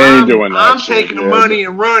well. They ain't doing that. I'm taking the money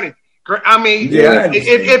and running. I mean,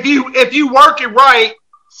 if you work it right,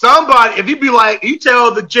 somebody, if you be like, you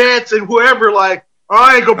tell the Jets and whoever, like,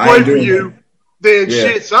 I ain't gonna play for you, then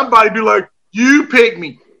shit, somebody be like, you pick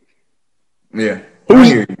me. Yeah. Who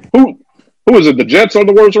is it? The Jets are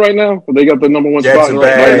the worst right now? They got the number one spot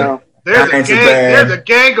right now. There's a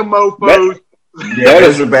gang of mofos.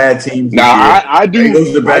 Those are bad teams. Now, I do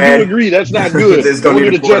agree. That's not good.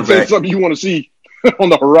 Don't the Jets say something you want to see on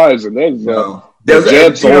the horizon. That's the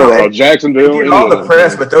Jets or Jacksonville. All the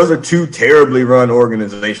press, but those are two terribly run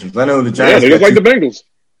organizations. I know the Giants. Yeah, they look like the Bengals.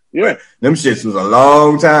 Yeah. Them shits was a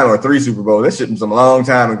long time, or 3 Super Bowls. That shit was a long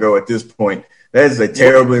time ago at this point. That is a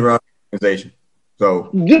terribly wrong organization. So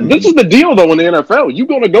this is the deal, though, in the NFL. You're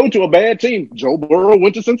going to go to a bad team. Joe Burrow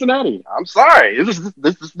went to Cincinnati. I'm sorry. This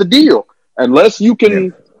is the deal. Unless you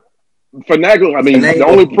can finagle. I mean, the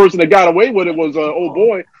only person that got away with it was old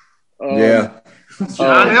boy.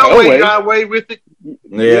 John Elway got away with it.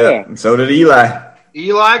 Yeah. And so did Eli.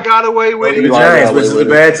 Eli got away with it. The Giants, which is a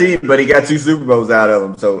bad team, but he got 2 Super Bowls out of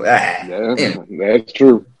them. So that's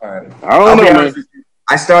true. Right. I don't know, man.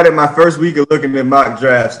 I started my first week of looking at mock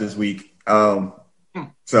drafts this week.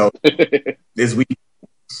 So this week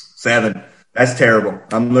 7. That's terrible.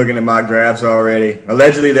 I'm looking at mock drafts already.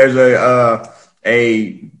 Allegedly, there's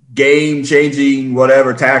a game-changing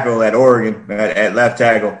whatever tackle at Oregon at left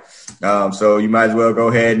tackle. So you might as well go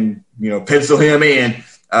ahead and pencil him in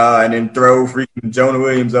and then throw freaking Jonah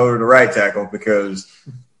Williams over to right tackle because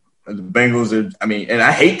the Bengals are. I mean, and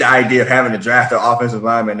I hate the idea of having to draft an offensive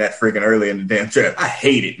lineman that freaking early in the damn draft. I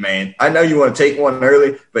hate it, man. I know you want to take one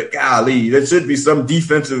early, but golly, there should be some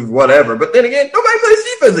defensive whatever. But then again, nobody plays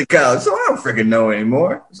defense in college, so I don't freaking know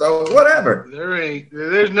anymore. So whatever.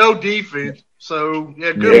 There's no defense. So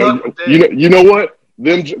good luck with that. You know what?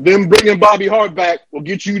 Them bringing Bobby Hart back will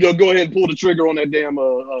get you to go ahead and pull the trigger on that damn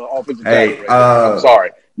offensive tackle. I'm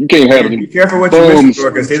sorry. You can't have it. Be careful what you wish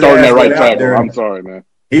for because starting that right tackle. I'm sorry, man.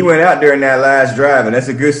 He went out during that last drive, and that's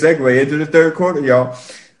a good segue into the third quarter, y'all.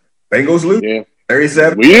 Bengals lose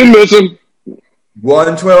 37. We didn't miss him.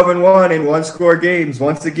 1-12-1 in one-score games.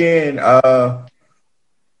 Once again,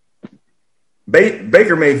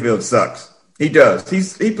 Baker Mayfield sucks. He does.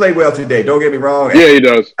 He played well today. Don't get me wrong. Yeah, he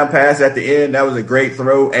does. Pass at the end. That was a great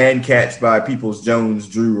throw and catch by Peoples-Jones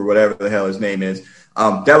Drew or whatever the hell his name is.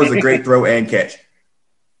 That was a great throw and catch.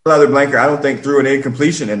 Leather Blanker, I don't think threw an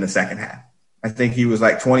incompletion in the second half. I think he was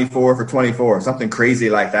like 24 for 24, something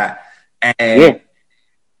crazy like that. And it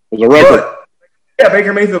was a record.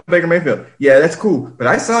 Baker Mayfield. Yeah, that's cool. But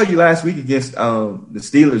I saw you last week against the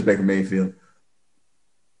Steelers, Baker Mayfield. It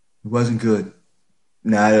wasn't good.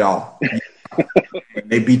 Not at all.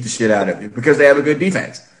 They beat the shit out of you because they have a good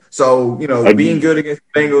defense. So, being good against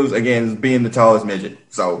the Bengals, again, is being the tallest midget.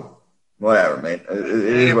 So, whatever, man.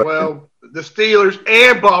 The Steelers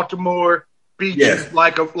and Baltimore beat you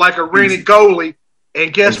like a rented goalie.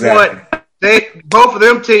 And guess what? Both of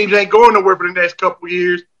them teams ain't going nowhere for the next couple of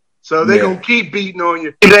years. So they're going to keep beating on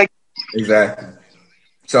you. Exactly.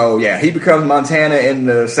 So, he becomes Montana in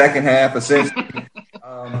the second half, essentially.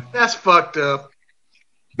 That's fucked up.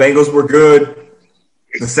 Bengals were good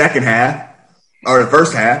the second half, or the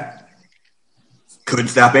first half. Couldn't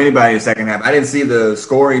stop anybody in the second half. I didn't see the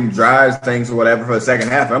scoring drives things or whatever for the second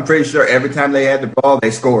half. I'm pretty sure every time they had the ball,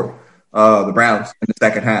 they scored. The Browns in the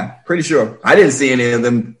second half. Pretty sure. I didn't see any of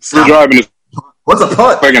them stop. What's a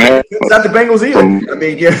punt? It's not the Bengals either. I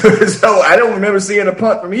mean, so I don't remember seeing a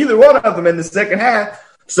punt from either one of them in the second half.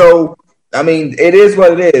 So, I mean, it is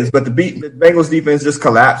what it is. But the Bengals defense just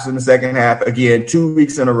collapsed in the second half. Again, 2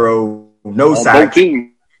 weeks in a row. No sacks.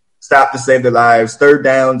 Stop to save their lives. Third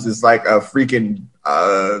downs is like a freaking,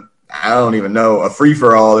 I don't even know, a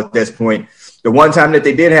free-for-all at this point. The one time that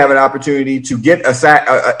they did have an opportunity to get a sack,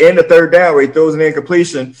 end a third down where he throws an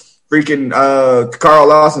incompletion, freaking Carl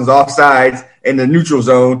Lawson's offsides in the neutral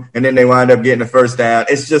zone, and then they wind up getting a first down.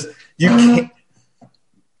 It's just, you can't.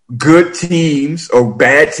 Good teams or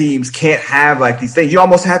bad teams can't have like these things. You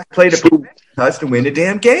almost have to play the touch to win the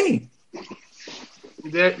damn game.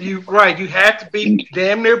 You have to be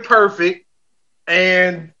damn near perfect,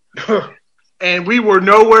 and we were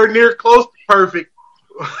nowhere near close to perfect.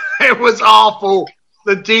 It was awful.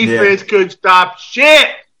 The defense couldn't stop shit.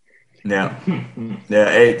 Yeah.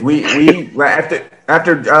 Hey, we right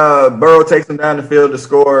after Burrow takes them down the field to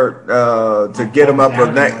score to get them up for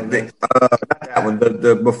not that one,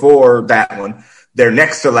 the before that one, their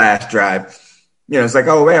next to last drive. It's like,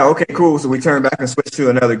 oh man, okay, cool. So we turn back and switch to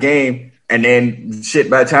another game, and then shit.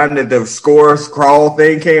 By the time that the score scroll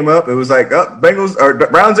thing came up, it was like, Bengals or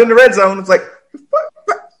Browns in the red zone. It's like, what?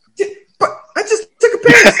 I just took a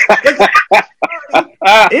pass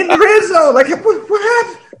in the red zone. Like, what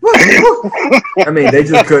happened? I mean, they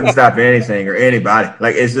just couldn't stop anything or anybody.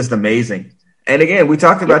 Like, it's just amazing. And again, we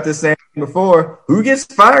talked about this thing before. Who gets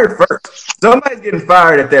fired first? Somebody's getting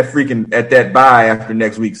fired at that bye after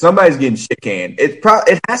next week. Somebody's getting shit canned. It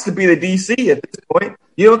has to be the DC at this point.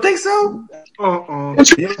 You don't think so? You don't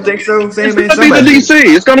think so? It's going to be the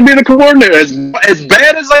DC. It's going to be the coordinator. As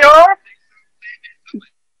bad as they are,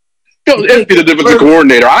 it'll be the defensive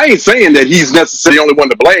coordinator. I ain't saying that he's necessarily the only one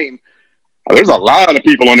to blame. There's a lot of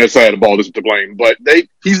people on their side of the ball that's to blame, but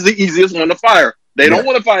he's the easiest one to fire. They don't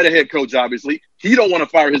want to fire the head coach, obviously. He don't want to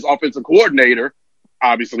fire his offensive coordinator,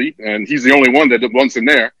 obviously, and he's the only one that wants him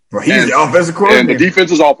there. Well, he's the offensive coordinator. And the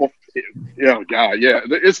defense is awful. Yeah, God, yeah.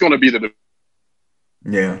 It's going to be the.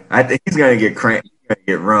 Yeah, I think he's going to get cranked. He's going to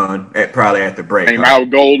get run probably at the break. And Al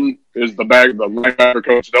Golden is the linebacker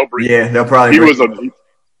coach. They'll probably. They'll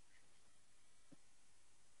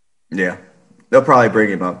probably bring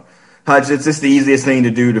him up. Hutch, it's just the easiest thing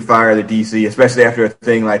to do to fire the DC, especially after a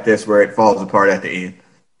thing like this where it falls apart at the end.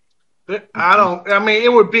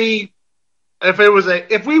 It would be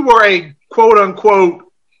if we were a quote unquote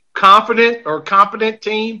confident or competent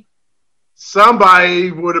team, somebody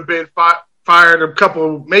would have been fired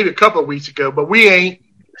maybe a couple of weeks ago, but we ain't.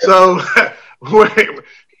 So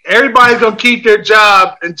everybody's gonna keep their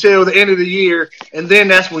job until the end of the year, and then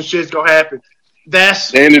that's when shit's gonna happen. That's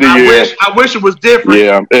the end of the year. I wish it was different.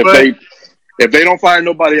 Yeah, if they don't fire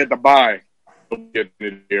nobody at the bye, get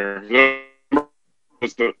in here.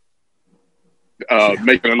 Just to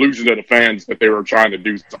make an illusion to the fans that they were trying to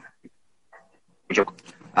do something.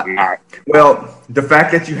 Well, the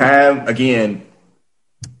fact that you have, again,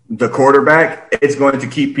 the quarterback, it's going to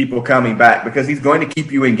keep people coming back because he's going to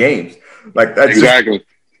keep you in games. Exactly.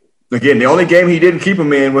 Again, the only game he didn't keep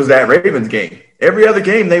them in was that Ravens game. Every other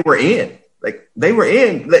game they were in. They were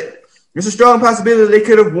in. There's a strong possibility they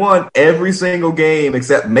could have won every single game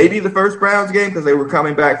except maybe the first Browns game because they were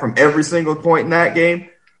coming back from every single point in that game.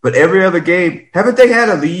 But every other game, haven't they had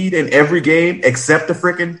a lead in every game except the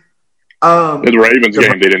freaking the Ravens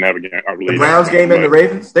game? They didn't have a lead. The Browns game and the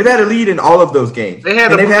Ravens, they've had a lead in all of those games. They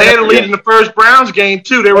had a lead in the first Browns game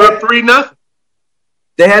too. They were up 3-0.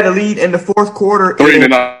 They had a lead in the fourth quarter. They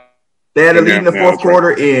had a lead in the fourth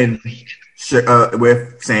quarter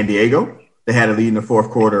with San Diego. They had a lead in the fourth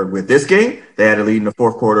quarter with this game. They had a lead in the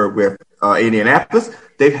fourth quarter with Indianapolis.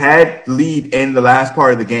 They've had lead in the last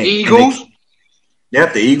part of the game. Eagles.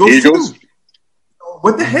 Yep, the Eagles. Too.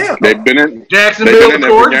 What the hell? They've been in Jacksonville, of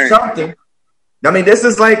course. Something. I mean, this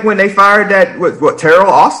is like when they fired that Terrell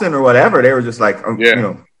Austin or whatever. They were just like,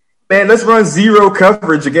 man, let's run zero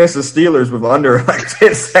coverage against the Steelers with under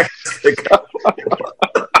 10 seconds to go.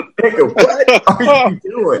 What are you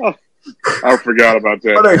doing? I forgot about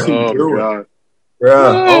that. What are you doing, God.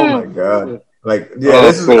 Bro? Oh my God!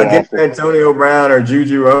 This is against Antonio Brown or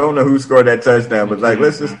Juju. I don't know who scored that touchdown, but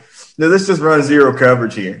let's just run zero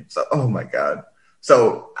coverage here. So, oh my God.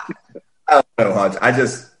 So I don't know, Hodge. I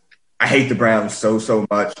hate the Browns so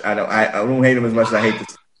much. I don't hate them as much as I hate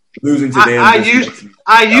losing to them. I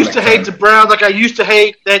used to hate the Browns like I used to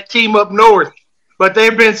hate that team up north, but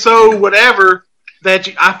they've been so whatever that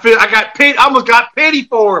I almost got pity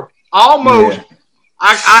for them. Almost. Yeah.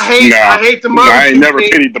 I hate the other I ain't never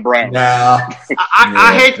pitied the Browns.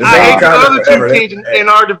 I hate the other two teams in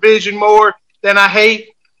our division more than I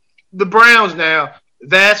hate the Browns now.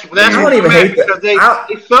 That's what I don't even hate because they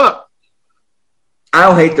suck. I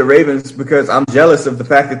don't hate the Ravens because I'm jealous of the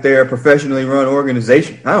fact that they're a professionally run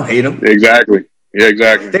organization. I don't hate them. Exactly. Yeah,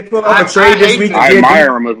 exactly. They pull off a trade this week. I admire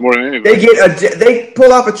them more than anything. They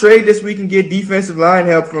pull off a trade this week and get defensive line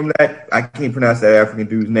help from that. I can't pronounce that African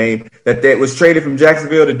dude's name. That was traded from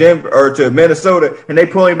Jacksonville to Denver or to Minnesota, and they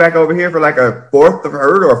pull him back over here for like a fourth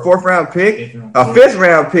round pick, a fifth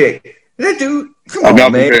round pick. That dude, come on,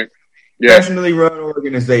 man. Pick. Yeah. Professionally run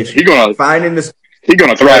organization. He's gonna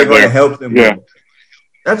thrive there. Help them. Yeah,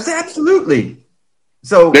 absolutely.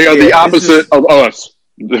 So they are the opposite of us.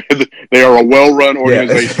 They are a well-run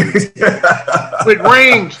organization with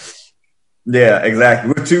rings. Yeah,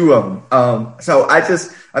 exactly. With two of them. So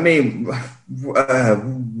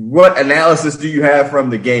what analysis do you have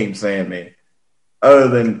from the game, Sam, man? Other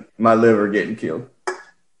than my liver getting killed.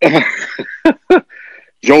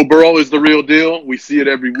 Joe Burrow is the real deal. We see it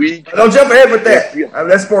every week. Don't jump ahead with that.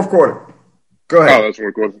 That's fourth quarter. Go ahead. Oh, that's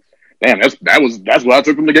fourth quarter. Damn, that's what I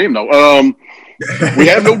took from the game, though. We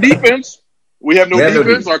have no defense. We have no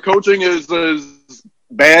defense. Our coaching is as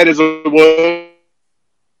bad as it was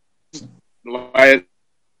last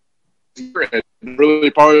year,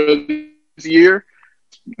 really part of this year.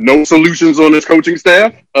 No solutions on this coaching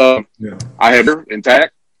staff. I have it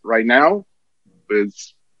intact right now. They're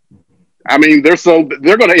going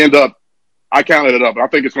to end up. I counted it up. I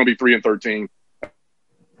think it's going to be 3-13.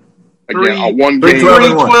 Again, a 1 game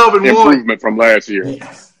 12-1 improvement from last year.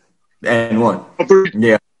 Yes. And 1.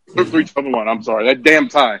 3-1. I'm sorry. That damn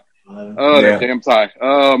tie. That damn tie.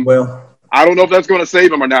 I don't know if that's going to save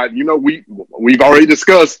them or not. You know, we've already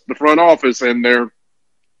discussed the front office and their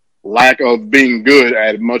lack of being good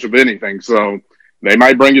at much of anything. So they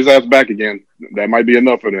might bring his ass back again. That might be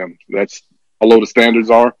enough for them. That's how low the standards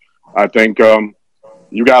are. I think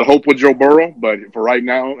you got hope with Joe Burrow, but for right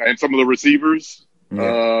now, and some of the receivers,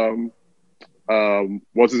 what's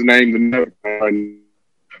his name?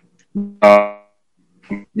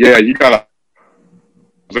 Yeah, you gotta.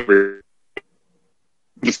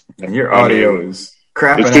 And your audio is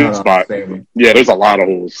crapping out. Spot. Yeah, there's a lot of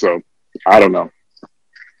holes, so I don't know.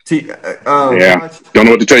 Hutch, don't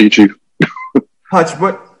know what to tell you, Chief. Hutch,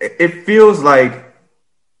 but it feels like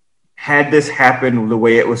had this happened the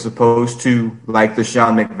way it was supposed to, like the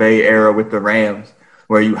Sean McVay era with the Rams,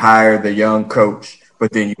 where you hire the young coach,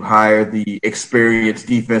 but then you hire the experienced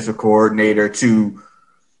defensive coordinator to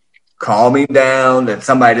calm him down, that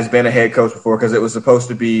somebody that's been a head coach before, because it was supposed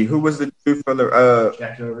to be, who was the dude from the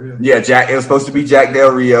Jack Del Rio. Yeah, Jack. It was supposed to be Jack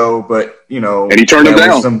Del Rio, but and he turned him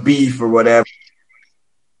down. Some beef or whatever.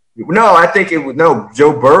 No, I think it was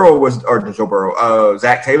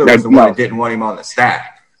Zach Taylor was the one that didn't want him on the staff.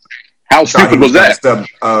 How stupid was that?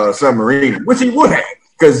 Submarine, which he would have,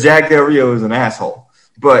 because Jack Del Rio is an asshole.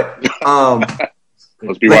 But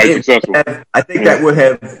must be why he's successful. I think that would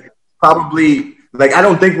have probably, I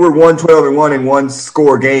don't think we're 1-12-1 in one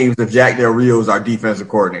score games if Jack Del Rio is our defensive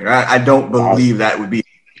coordinator. I don't believe that would be.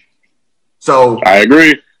 So I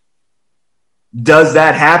agree. Does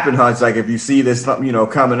that happen, Hutch? If you see this,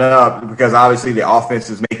 coming up, because obviously the offense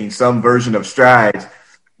is making some version of strides,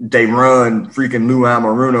 they run freaking Lou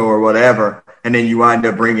Anarumo or whatever, and then you wind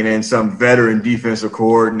up bringing in some veteran defensive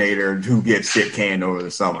coordinator who gets shit canned over the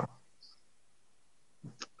summer.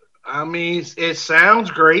 I mean, it sounds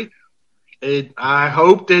great. I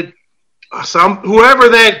hope that whoever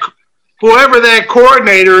that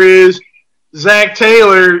coordinator is, Zach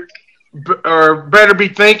Taylor, or better be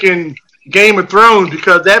thinking Game of Thrones,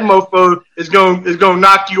 because that mofo is going to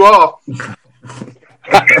knock you off.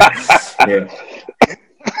 Yeah.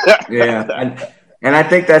 And I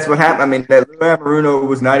think that's what happened. I mean, that Lou Anarumo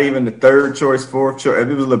was not even the third choice, fourth choice.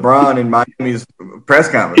 It was LeBron in Miami's press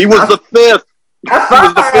conference. He was the fifth. That's five. He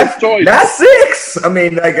was the fifth choice. That's six. I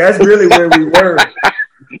mean, that's really where we were.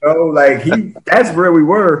 That's where we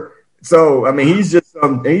were. So, I mean, he's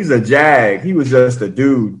a jag. He was just a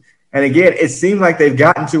dude. And again, it seems like they've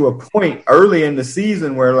gotten to a point early in the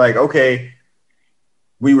season where, okay,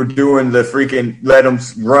 we were doing the freaking let them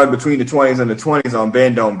run between the 20s and the 20s on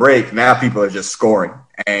bend, don't break. Now people are just scoring.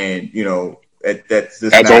 And, that's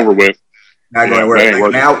over with. Not going to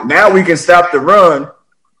work. Now we can stop the run,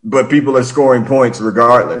 but people are scoring points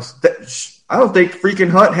regardless. I don't think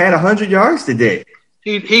freaking Hunt had 100 yards today.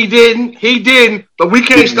 He didn't, but we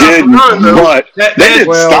can't stop the run, though. But they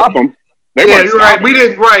didn't stop him. You're right. We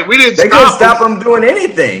didn't They couldn't stop them doing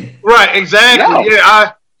anything. Right, exactly. No.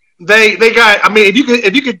 Yeah, they got, I mean, if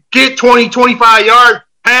you could get 20, 25 yards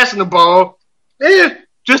passing the ball,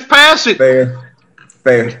 just pass it. Fair.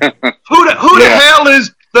 Who the hell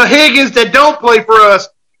is the Higgins that don't play for us?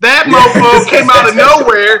 That mofo came out of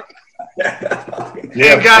nowhere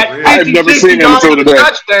and got 50, I've never seen him until today.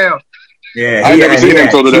 Touchdown. Yeah, I've never seen him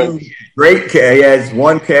until today. Great catch. He has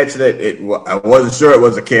one catch that I wasn't sure it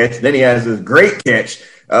was a catch. Then he has this great catch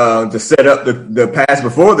to set up the pass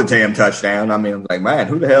before the damn touchdown. I mean, I'm like, man,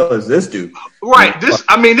 who the hell is this dude? Right. This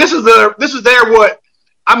is their what?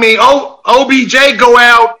 I mean, OBJ go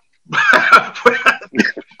out.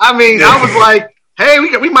 I mean, I was like, hey,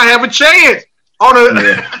 we might have a chance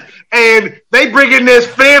and they bring in this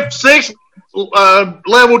fifth, sixth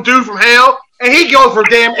level dude from hell, and he goes for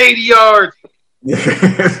damn 80 yards.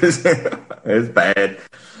 It's bad.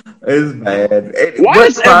 Why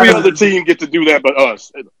does every other team get to do that but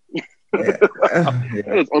us? That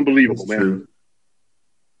is unbelievable, man. True.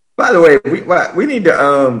 By the way, we need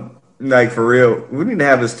to for real, we need to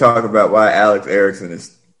have this talk about why Alex Erickson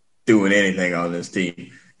is doing anything on this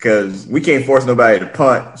team, because we can't force nobody to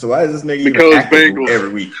punt. So why is this nigga even active every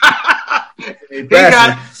week?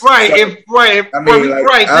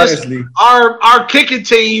 Honestly, our kicking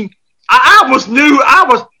team. I almost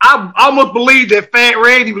believed that Fat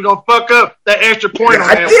Randy was gonna fuck up that extra point on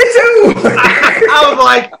him. I did too.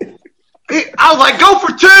 I was like, go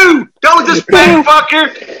for two. Don't just fat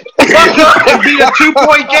fucker fuck up and be a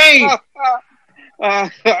 2-point game.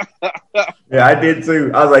 Yeah, I did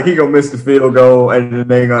too. I was like, he gonna miss the field goal and then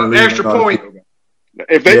they gonna leave extra point.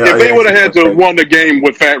 If they would have had to won the game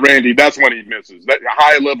with Fat Randy, that's when he misses. That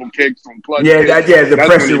high level kicks from clutch. The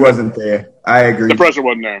pressure wasn't there. I agree. The pressure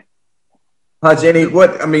wasn't there. Hutch,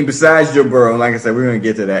 besides Joe Burrow, like I said, we're going to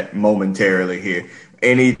get to that momentarily here.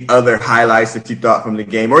 Any other highlights that you thought from the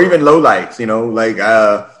game, or even lowlights,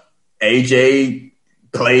 AJ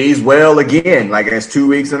plays well again. It's 2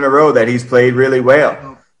 weeks in a row that he's played really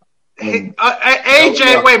well.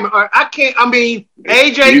 AJ, wait a minute.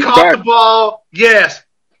 AJ caught the ball, yes.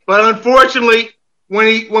 But unfortunately,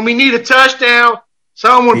 when we need a touchdown,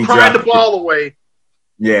 someone pried the ball away.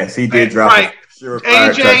 Yes, he did drop it.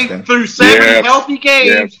 AJ through 7 healthy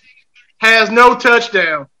games has no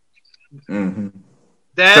touchdown. Mm-hmm.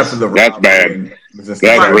 That's bad. That's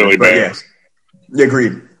really bad. Yes,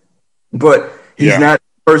 agreed. But he's not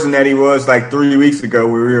the person that he was like 3 weeks ago,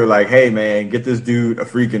 where we were like, "Hey, man, get this dude a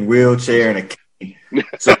freaking wheelchair and a cane."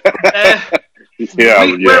 So,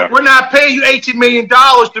 we're not paying you $18 million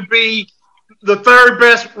to be the third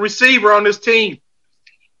best receiver on this team.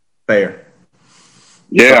 Fair.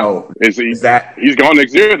 Yeah. So, he's gone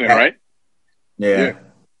next year then, right? Yeah.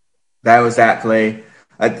 That was that play.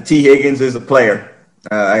 T. Higgins is a player.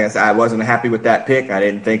 I guess I wasn't happy with that pick. I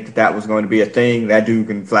didn't think that was going to be a thing. That dude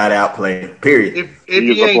can flat out play, period. If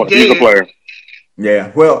he's a player.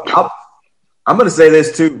 Yeah. Well, I'm going to say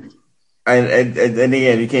this too. And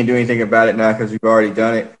again, you can't do anything about it now because you've already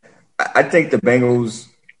done it. I think the Bengals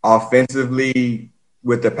offensively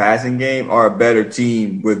with the passing game are a better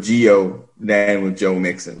team with Gio than with Joe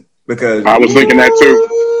Mixon. Because I was thinking that too.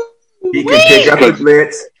 He can pick up the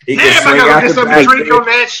blitz. He can swing out the back. Drink on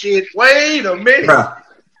that shit. Wait a minute.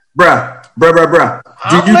 Bruh.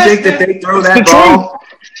 Do you think that they throw that ball?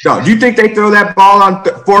 No, do you think they throw that ball on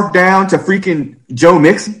fourth down to freaking Joe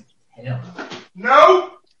Mixon?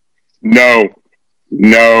 No. If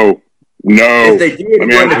they did,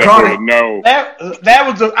 no. That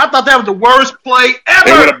was I thought that was the worst play ever.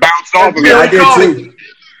 It would have bounced off of him. I did too.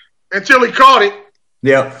 Until he caught it.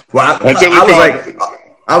 Yeah. Well, I was like,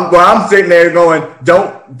 I'm sitting there going,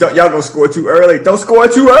 don't y'all gonna score too early? Don't score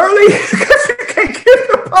too early because you can't get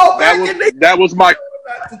the ball back. That was my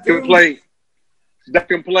complaint.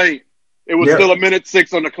 It was still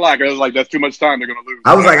 1:06 on the clock. I was like, that's too much time. They're gonna lose.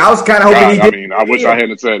 I was kind of hoping he didn't. I wish I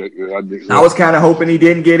hadn't said it. I was kind of hoping he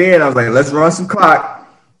didn't get in. I was like, let's run some clock,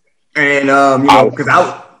 and because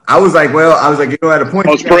I was like, at a point,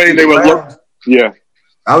 I was praying they would look. Yeah.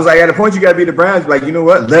 I was like, at a point, you got to be the Browns. Like, you know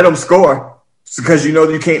what? Let them score because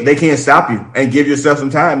they can't stop you, and give yourself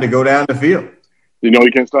some time to go down the field. You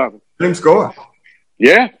can't stop it. Let them score.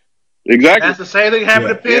 Yeah, exactly. That's the same thing happened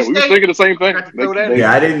to Penn State. We were thinking the same thing.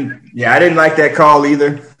 I didn't like that call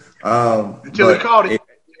either. Until he called it.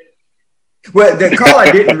 Well, the call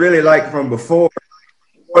I didn't really like from before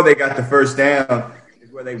they got the first down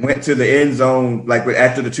is where they went to the end zone, like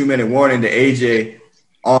after the 2-minute warning to AJ.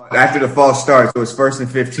 After the false start, so it's 1st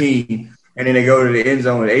and 15, and then they go to the end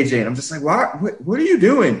zone with AJ, and I'm just like, why? What are you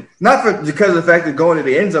doing? Not because of the fact of going to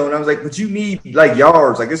the end zone. I was like, but you need like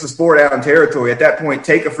yards. Like this is 4-down territory. At that point,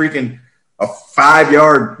 take a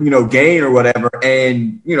 5-yard gain or whatever,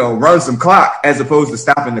 and run some clock as opposed to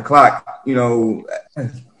stopping the clock.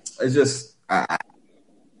 It's just.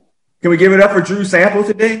 Can we give it up for Drew Sample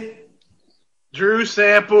today? Drew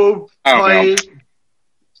Sample played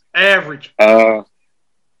average.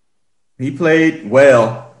 He played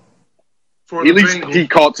well. At least he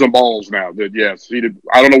caught some balls now. Yes, he did.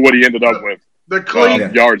 I don't know what he ended up with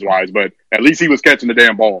yards wise, but at least he was catching the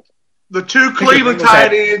damn ball. The two Cleveland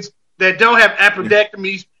tight ends that don't have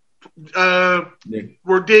appendectomies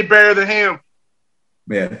did better than him.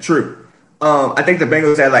 Yeah, true. I think the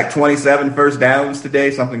Bengals had like 27 first downs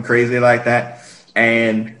today, something crazy like that,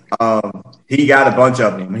 and he got a bunch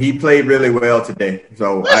of them. He played really well today,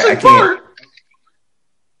 so I can't.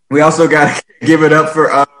 We also got to give it up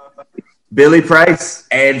for Billy Price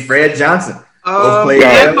and Fred Johnson.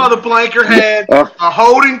 That mother blanker had a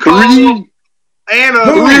holding call and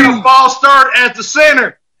a false start at the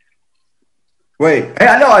center. Wait, hey,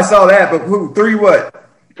 I know I saw that, but who? 3 what?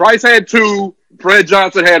 Price had 2. Fred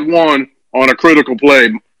Johnson had 1 on a critical play,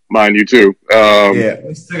 mind you, too.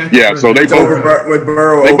 Yeah. So they both with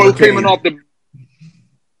Burrow. They both came in off the.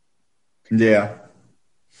 Yeah.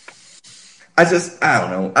 I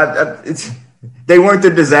don't know. They weren't the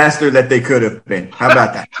disaster that they could have been. How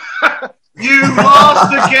about that? You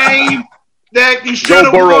lost the game that you should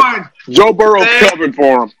have won. Joe Burrow covered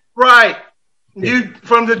for him. Right. You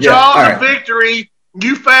from the jaws of victory,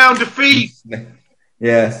 you found defeat.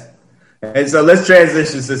 Yes. And so let's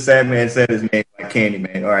transition to Sandman said his name like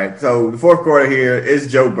Candyman. All right. So the fourth quarter here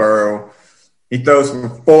is Joe Burrow. He throws for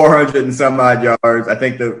 400 and some odd yards. I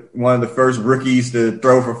think one of the first rookies to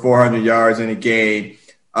throw for 400 yards in a game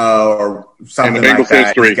or something like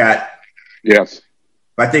that. Yes.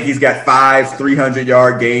 I think he's got 5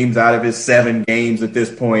 300-yard games out of his 7 games at this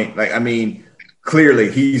point.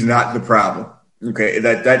 Clearly he's not the problem. Okay,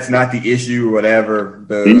 that's not the issue or whatever.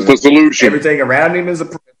 He's the solution. Everything around him is a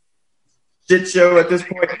shit show at this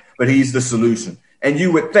point, but he's the solution. And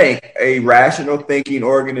you would think a rational thinking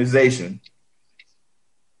organization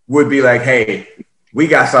would be like, hey, we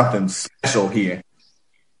got something special here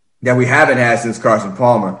that we haven't had since Carson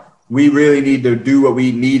Palmer. We really need to do what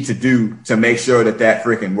we need to do to make sure that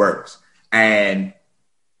freaking works. And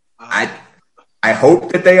I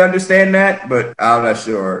hope that they understand that, but I'm not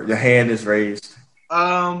sure. The hand is raised.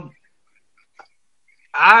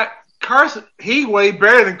 Carson, he way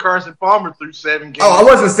better than Carson Palmer through 7 games. Oh, I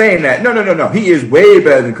wasn't saying that. No. He is way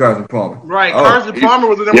better than Carson Palmer. Right. Carson Palmer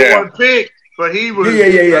was the number 1 pick, but he was.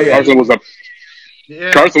 Yeah.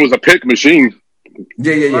 Carson was a pick machine.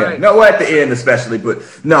 Yeah. Right. No, at the end especially, but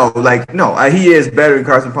he is better than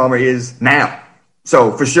Carson Palmer is now.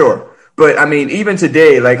 So for sure. But I mean, even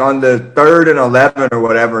today, like on the 3rd and 11 or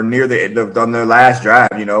whatever, near on the last drive,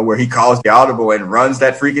 where he calls the audible and runs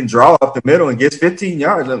that freaking draw up the middle and gets 15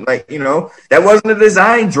 yards. And that wasn't a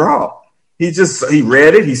design draw. He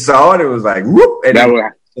read it, he saw it, it was like whoop.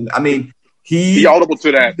 And he audible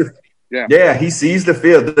to that. Yeah, he sees the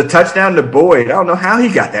field. The touchdown to Boyd. I don't know how he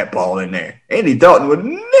got that ball in there. Andy Dalton would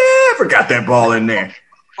never got that ball in there.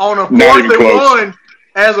 On a 4th and 1,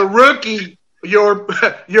 as a rookie, your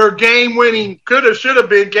game-winning should have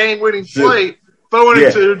been game-winning play, throwing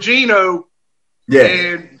it to Geno. Yeah,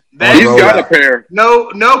 and he's got a pair.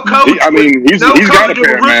 No coach. He's got a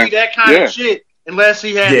pair, rookie man. That kind of shit, unless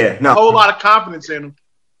he had a whole lot of confidence in him.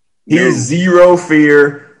 He has zero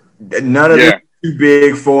fear. None of this is too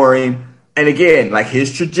big for him. And again, like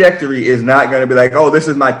his trajectory is not going to be like, oh, this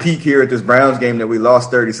is my peak here at this Browns game that we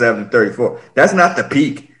lost 37-34. That's not the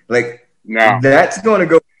peak. Like, that's going to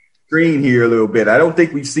go screen here a little bit. I don't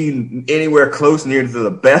think we've seen anywhere close near to the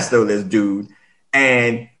best of this dude.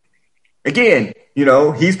 And again,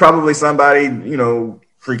 he's probably somebody,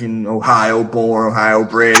 freaking Ohio born, Ohio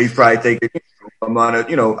bred. He's probably thinking,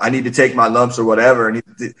 I need to take my lumps or whatever. And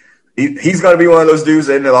he's going to be one of those dudes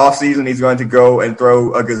that in the offseason, he's going to go and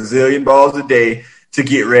throw a gazillion balls a day to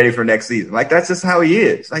get ready for next season. Like, that's just how he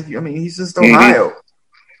is. Like, he's just Ohio.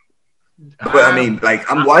 But,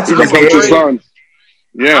 I'm watching this game.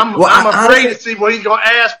 Yeah. I'm afraid to see what he's going to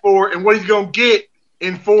ask for and what he's going to get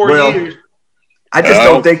in 4 years. I just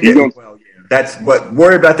don't think that's what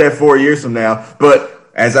worry about that 4 years from now. But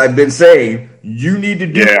as I've been saying, you need to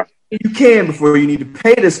do what you can before you need to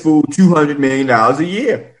pay this fool $200 million a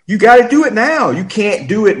year. You got to do it now. You can't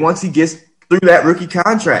do it once he gets through that rookie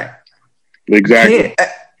contract. Exactly.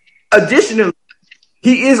 Additionally,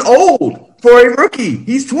 he is old for a rookie.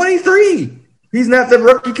 He's 23. He's not the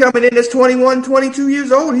rookie coming in that's 21, 22 years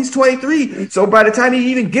old. He's 23. So by the time he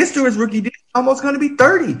even gets to his rookie deal, he's almost going to be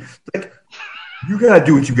 30. Like, you got to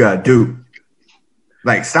do what you got to do.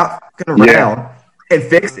 Like, stop fucking around and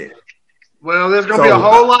fix it. Well, there's going to be a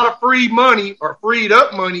whole lot of free money or freed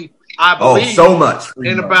up money, I believe. Oh, so much.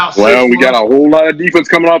 In about 6 months. We got a whole lot of defense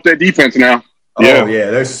coming off that defense now. Oh, yeah.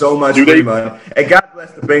 There's so much free money. And God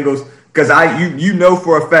bless the Bengals, because you know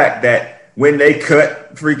for a fact that when they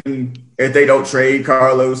cut if they don't trade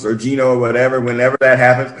Carlos or Geno or whatever, whenever that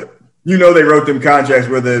happens, they wrote them contracts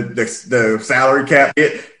where the salary cap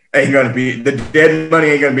ain't going to be – the dead money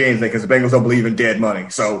ain't going to be anything because the Bengals don't believe in dead money.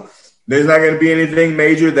 So there's not going to be anything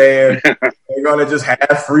major there. They're going to just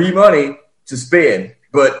have free money to spend.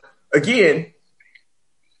 But, again,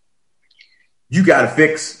 you got to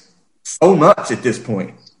fix so much at this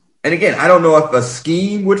point. And, again, I don't know if a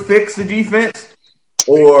scheme would fix the defense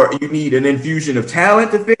or you need an infusion of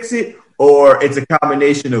talent to fix it, or it's a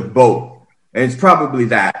combination of both. And it's probably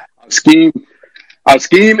that. A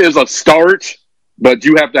scheme is a start, but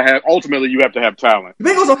you have to have talent. The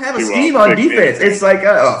Bengals don't have a scheme on defense. It's like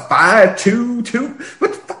a 5-2-2.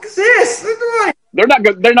 What the fuck is this? They're not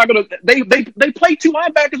gonna they play 2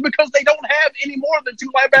 linebackers because they don't have any more than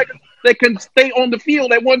 2 linebackers that can stay on the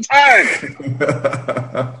field at one time.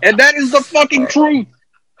 And that is the fucking truth.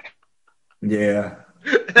 Yeah.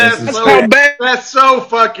 That's so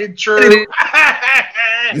fucking true.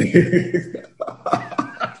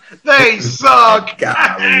 They suck.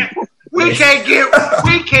 We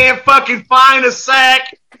can't fucking find a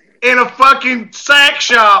sack in a fucking sack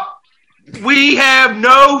shop. We have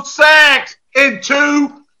no sacks in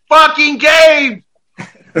 2 fucking games.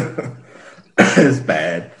 It's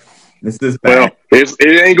bad. This is bad. Well,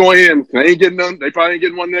 it ain't going in. They ain't getting none. They probably ain't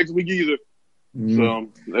getting one next week either. So,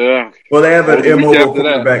 well, they have an immobile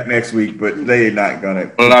quarterback next week, but they're not gonna.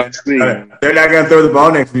 They're not gonna throw the ball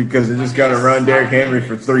next week because they're just gonna run Derrick Henry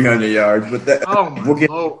for 300 yards. But we'll get.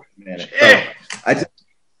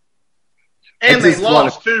 They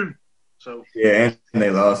lost too. So and they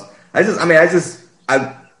lost.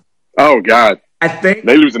 Oh God! I think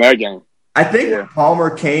they losing that game. I think when Palmer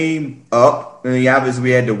came up, and obviously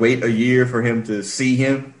we had to wait a year for him to see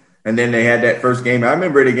him. And then they had that first game. I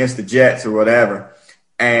remember it against the Jets or whatever,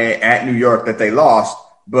 and at New York that they lost.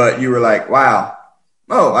 But you were like, "Wow,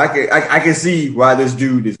 I can see why this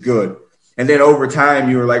dude is good." And then over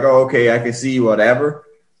time, you were like, "Oh, okay, I can see whatever."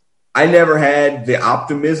 I never had the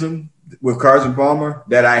optimism with Carson Palmer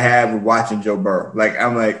that I have with watching Joe Burrow. Like,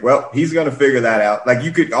 I'm like, well, he's going to figure that out. Like,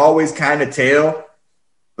 you could always kind of tell.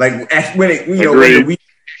 Like, when the week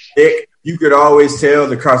thick, you could always tell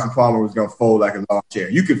that Carson Palmer was going to fold like a lawn chair.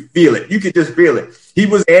 You could feel it. You could just feel it. He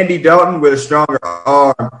was Andy Dalton with a stronger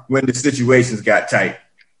arm when the situations got tight.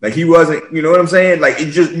 Like, he wasn't, you know what I'm saying? Like,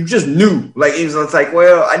 you just knew. Like, it's like,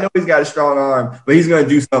 well, I know he's got a strong arm, but he's going to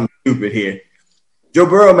do something stupid here. Joe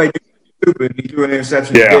Burrow may do something stupid. He threw an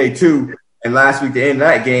interception today, too, and last week, the end of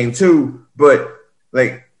that game, too. But,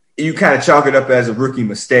 like, you kind of chalk it up as a rookie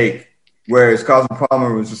mistake, whereas Carson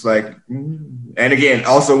Palmer was just like, and again,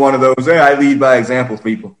 also one of those, I lead by example,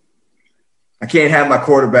 people. I can't have my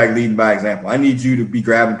quarterback leading by example. I need you to be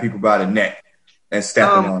grabbing people by the neck and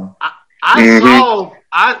stepping on them. I saw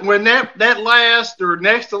when that last or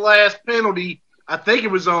next to last penalty, I think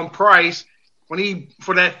it was on Price when he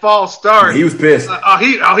for that false start. He was pissed.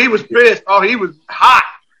 He was pissed. Oh, he was hot.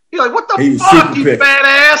 He's like, "What the fuck, you fat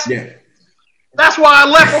ass?" Yeah. That's why I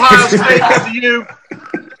left Ohio State because of you.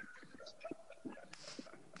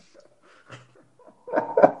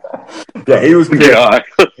 Yeah, he was pissed.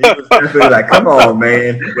 He was definitely like, "Come on,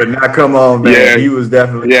 man," but not "Come on, man." Yeah. He was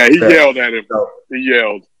definitely. Yeah, he yelled at him. He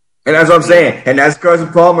yelled. And that's what I'm saying. And that's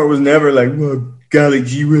Carson Palmer was never like, well, golly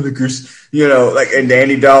gee willikers, like, and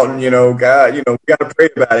Danny Dalton, God, we got to pray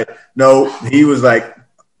about it. No, he was like,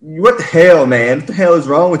 what the hell, man? What the hell is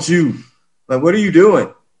wrong with you? Like, what are you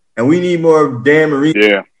doing? And we need more Dan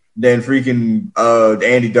Marino than freaking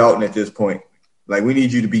Andy Dalton at this point. Like, we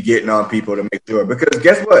need you to be getting on people to make sure. Because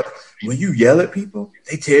guess what? When you yell at people,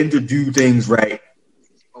 they tend to do things right.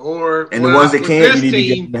 And the ones that can't, you need to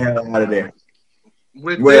get the hell out of there.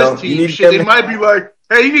 With this team, they might be like,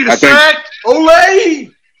 hey, you need a sack? Olay!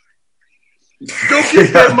 Go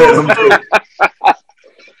get that mofo.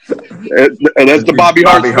 And that's the Bobby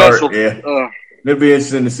Hart special. Yeah. It'll be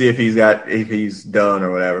interesting to see if he's done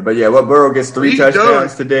or whatever. But yeah, Burrow gets 3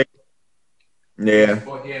 touchdowns today. Yeah.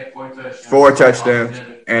 4 touchdowns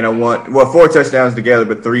and 4 touchdowns together,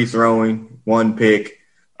 but 3 throwing, 1 pick.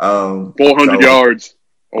 400 yards.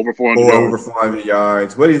 Over 400 yards. Over 400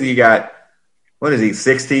 yards. What has he got? What is he,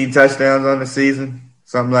 16 touchdowns on the season?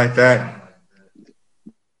 Something like that?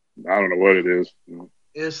 I don't know what it is.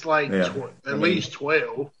 It's like at least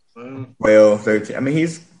 12. 12, 13. I mean,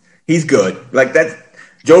 he's good. Like, that's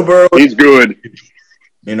Joe Burrow. He's good.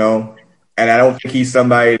 And I don't think he's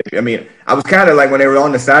somebody – I mean, I was kind of like when they were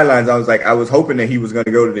on the sidelines, I was hoping that he was going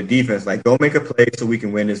to go to the defense. Like, go make a play so we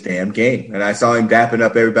can win this damn game. And I saw him dapping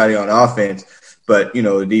up everybody on offense. But,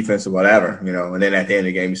 the defense or whatever, and then at the end of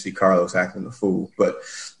the game, you see Carlos acting the fool. But,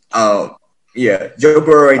 Joe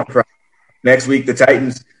Burrow ain't the problem. Next week, the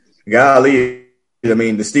Titans, golly, I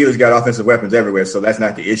mean, the Steelers got offensive weapons everywhere, so that's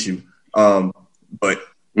not the issue. But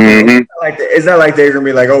it's not like they're going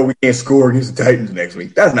to be like, oh, we can't score against the Titans next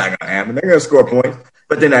week. That's not going to happen. They're going to score points,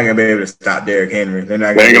 but they're not going to be able to stop Derrick Henry. They ain't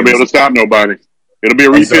going to be able to stop nobody. It'll be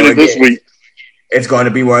a repeat this week. It's going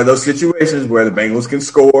to be one of those situations where the Bengals can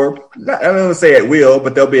score. I'm not going to say at will,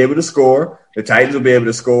 but they'll be able to score. The Titans will be able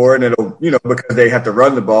to score, and it'll, because they have to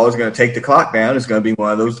run the ball, it's going to take the clock down. It's going to be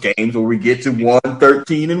one of those games where we get to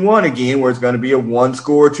 1-13-1 again, where it's going to be a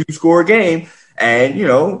 1-score, 2-score game. And,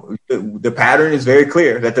 the pattern is very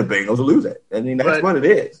clear that the Bengals will lose it. I mean, that's what it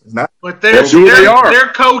is. It's not. But their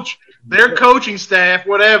coaching staff,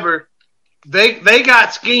 whatever, they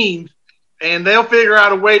got schemes, and they'll figure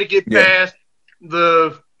out a way to get past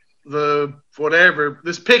the whatever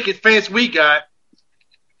this picket fence we got,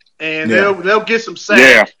 and they'll get some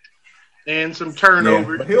sacks and some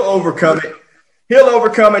turnovers. But he'll overcome it. He'll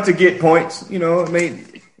overcome it to get points. I mean,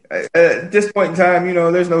 at this point in time,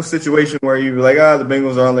 there's no situation where you're like, the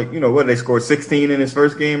Bengals are on what they scored 16 in his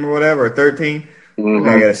first game or whatever, or 13.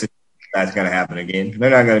 That's going to happen again. They're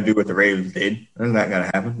not going to do what the Ravens did. That's not going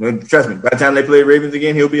to happen. Trust me. By the time they play the Ravens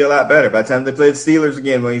again, he'll be a lot better. By the time they play the Steelers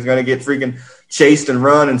again, when he's going to get freaking chased and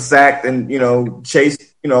run and sacked and, chased,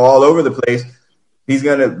 all over the place, he's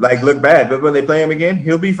going to, look bad. But when they play him again,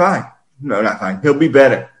 he'll be fine. No, not fine. He'll be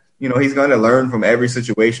better. He's going to learn from every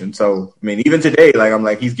situation. So, I mean, even today, I'm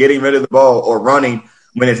like, he's getting rid of the ball or running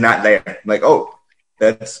when it's not there. Like,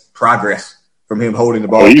 that's progress from him holding the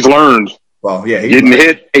ball. Well, he's learned. Well, yeah. Getting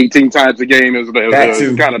hit 18 times a game is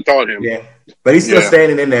kind of taught him. Yeah. But he's still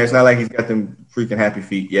standing in there. It's not like he's got them freaking happy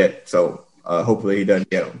feet yet. So hopefully he doesn't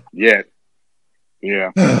get them. Yeah.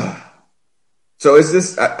 Yeah. So is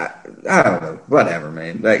this I don't know. Whatever,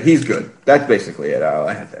 man. Like, he's good. That's basically it. All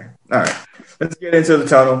I had there. All right. Let's get into the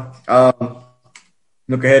tunnel.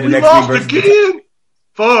 Look ahead to next week. Again?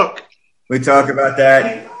 Fuck. We talk about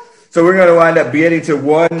that. So we're going to wind up getting to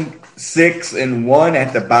one 6-1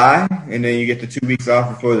 at the bye, and then you get the 2 weeks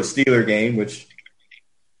off before the Steeler game, which,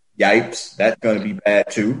 yipes, that's going to be bad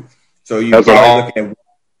too. So you're probably looking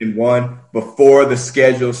at 1 before the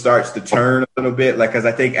schedule starts to turn a little bit. Like, because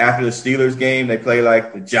I think after the Steelers game, they play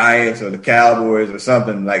like the Giants or the Cowboys or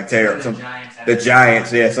something like terrible. The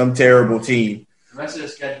Giants, yeah, some terrible team. The rest of the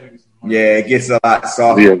schedule is it gets a lot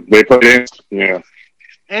softer. Yeah, they play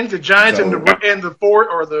and the Giants and the Fort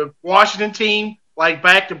or the Washington team like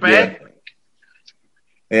back to back.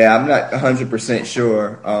 Yeah, I'm not 100%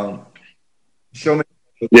 sure. Show me.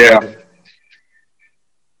 Yeah.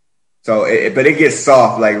 So, but it gets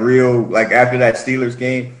soft, like real, like after that Steelers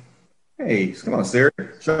game. Hey, come on, Sarah.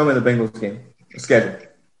 Show me the Bengals game. The schedule.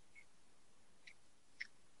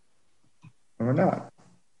 Or not.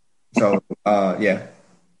 So, yeah.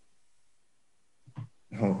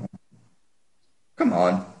 Hold on. Come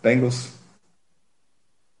on, Bengals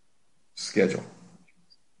schedule.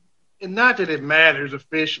 And not that it matters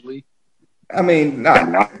officially. I mean,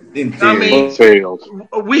 not in theory.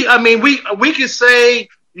 We could say,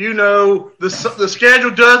 you know, the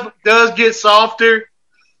schedule does get softer,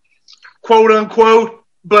 quote unquote,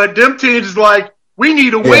 but them teams is like, we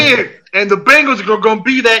need a win, and the Bengals are going to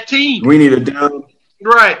be that team. We need a dub.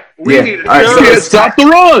 Right. We need a dub. So can't stop the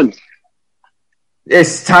run.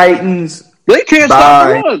 It's Titans. They can't stop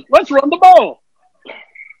the run. Let's run the ball.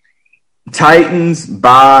 Titans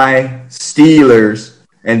by Steelers,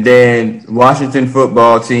 and then Washington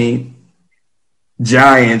football team,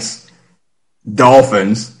 Giants,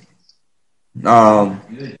 Dolphins.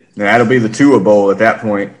 That'll be the Tua Bowl at that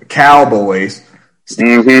point. Cowboys,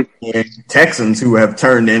 and Texans, who have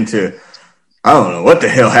turned into, I don't know what the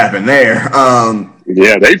hell happened there.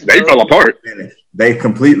 Yeah, they fell apart. They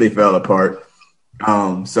completely fell apart.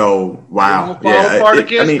 So wow,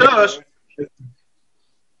 us.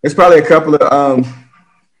 There's probably a couple of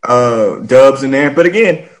dubs in there, but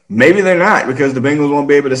again, maybe they're not because the Bengals won't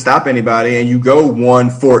be able to stop anybody, and you go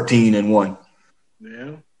 1-14-1.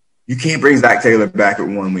 Yeah, you can't bring Zach Taylor back at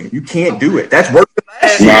 1 win. You can't do it. That's worse than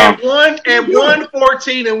last year.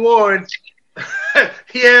 1-14-1.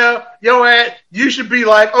 Yeah, you should be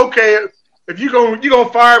like, okay, if you're gonna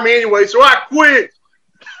fire me anyway, so I quit.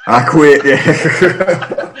 Yeah.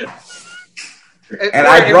 And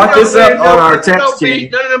I brought this up on our text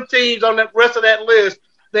team. None of them teams on the rest of that list,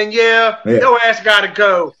 then your ass got to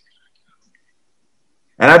go.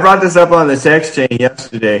 And I brought this up on the text chain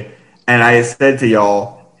yesterday, and I said to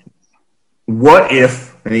y'all, what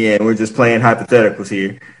if, and again, we're just playing hypotheticals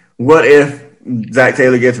here, what if Zach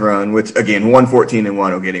Taylor gets run, which, again, 1-14-1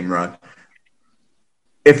 will get him run.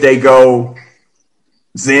 If they go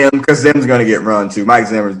Zim, because Zim's going to get run too. Mike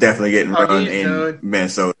Zimmer's definitely getting run in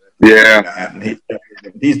Minnesota. Yeah.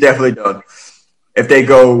 He's definitely done. If they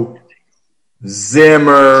go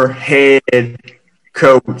Zimmer, head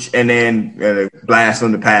coach, and then blast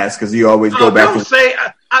on the pass, because you always go back. Don't say,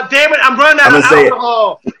 damn it, I'm running out of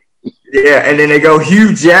alcohol. Yeah, and then they go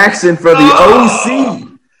Hugh Jackson for the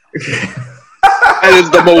OC.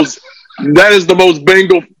 That is the most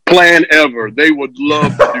Bengal plan ever. They would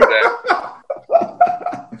love to do that.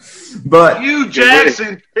 But Hugh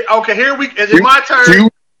Jackson. Okay, is it my turn?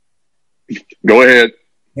 Go ahead.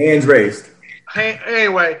 Hands raised.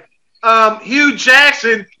 Anyway, Hugh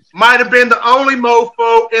Jackson might have been the only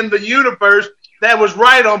mofo in the universe that was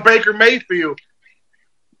right on Baker Mayfield.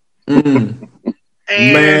 Man,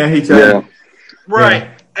 he tried. Right.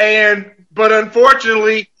 Yeah. But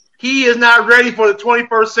unfortunately, he is not ready for the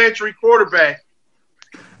 21st century quarterback.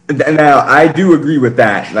 Now, I do agree with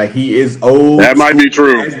that. Like, he is old. That might be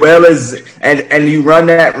true. As well as, and you run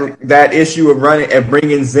that issue of running and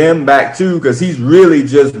bringing Zim back too, because he's really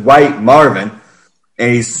just white Marvin,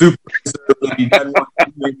 and he's super conservative. He doesn't want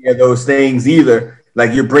to do any of those things either.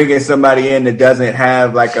 Like, you're bringing somebody in that doesn't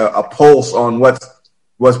have like a pulse on what's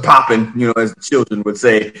popping, as the children would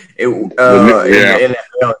say, in the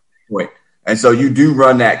NFL point. And so you do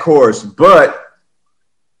run that course, but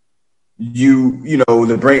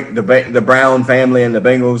the Brown family and the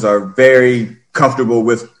Bengals are very comfortable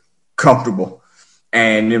with comfortable,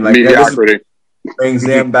 and like brings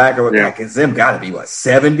them back. Or like, Zim got to be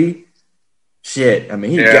 70? Shit, I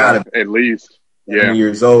mean, he got to be at least 70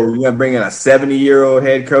 years old. You're gonna bring in a 70-year-old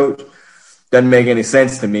head coach? Doesn't make any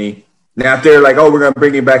sense to me. Now, if they're like, oh, we're gonna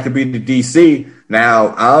bring him back to be the DC, now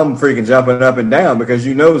I'm freaking jumping up and down because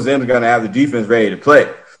Zim's gonna have the defense ready to play.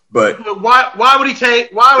 But why would he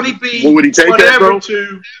take? Why would he be? What would he take whatever that,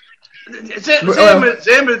 to?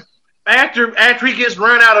 Zim is after he gets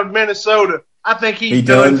run out of Minnesota. I think he's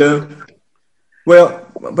done. Well,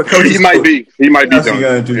 but coach, he might be. He might be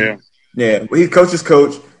done. Yeah. Well, he's coach's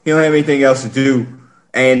coach. He don't have anything else to do.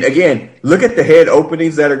 And again, look at the head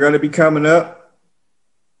openings that are going to be coming up.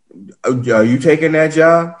 Are you taking that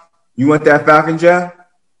job? You want that Falcon job?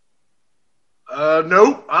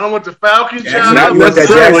 Nope. I don't want the Falcons job. You want that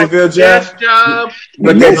Jacksonville job?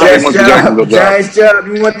 But that Giants job,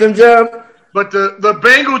 you want them job? But the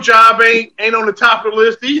Bengal job ain't on the top of the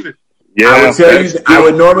list either. Yeah, I would tell you, I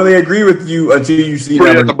would normally agree with you until you see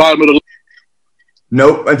at the bottom of the list.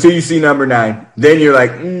 Nope, until you see number 9. Then you're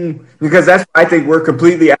like, because that's I think we're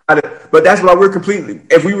completely out of. But that's why we're completely.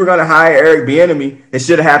 If we were going to hire Eric Bieniemy, it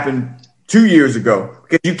should have happened 2 years ago.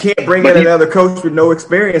 Because you can't bring in another coach with no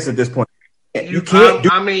experience at this point. You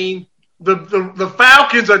can't. I mean, the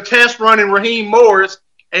Falcons are test running Raheem Morris,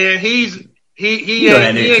 and he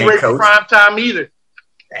ain't ready for prime time either.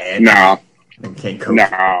 No, can't coach.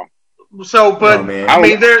 No. So, but I mean,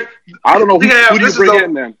 I don't know who you bring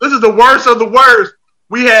in then. This is the worst of the worst.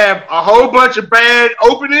 We have a whole bunch of bad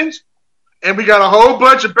openings, and we got a whole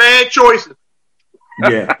bunch of bad choices.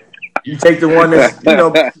 Yeah, you take the one that's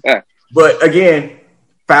But again,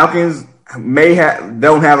 Falcons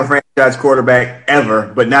don't have a franchise quarterback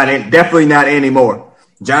ever, but definitely not anymore.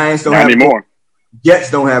 Giants don't have anymore.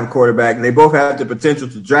 Jets don't have a quarterback. They both have the potential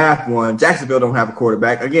to draft one. Jacksonville don't have a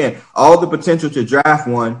quarterback. Again, all the potential to draft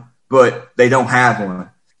one, but they don't have one.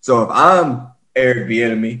 So if I'm Eric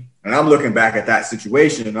Bieniemy and I'm looking back at that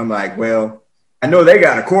situation, I'm like, well, I know they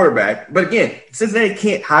got a quarterback, but again, Cincinnati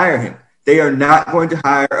can't hire him. They are not going to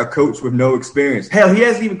hire a coach with no experience. Hell, he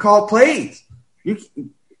hasn't even called plays. You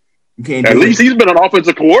can't. At least he's been an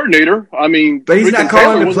offensive coordinator. I mean, but he's not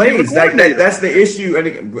calling the plays. That's the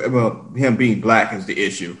issue. Well, him being black is the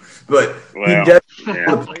issue, but he doesn't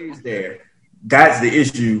call the plays there. That's the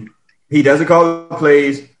issue. He doesn't call the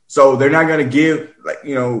plays, so they're not going to give.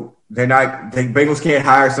 The Bengals can't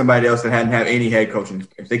hire somebody else that hadn't had any head coaching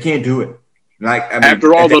experience. They can't do it.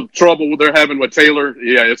 After all the trouble they're having with Taylor,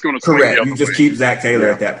 it's going to swing correct. You just keep Zach Taylor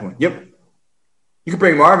at that point. Yep. You can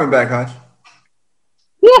bring Marvin back, Hodge.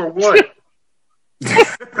 For what?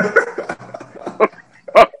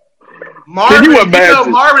 Marvin, can you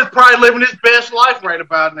imagine? Marvin's probably living his best life right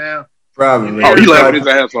about now. Probably. Oh, he's laughing his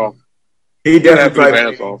ass off. He definitely probably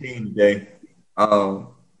his ass off today.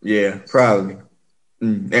 Yeah, probably.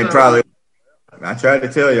 And probably. I tried to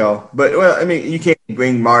tell y'all, but you can't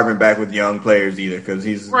bring Marvin back with young players either because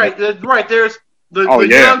he's right. There's the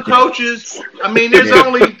young coaches. I mean, there's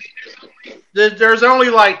only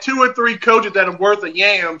like 2 or 3 coaches that are worth a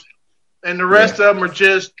yams, and the rest of them are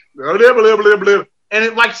just blah, blah, blah, blah, blah.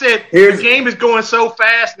 And like I said, the game is going so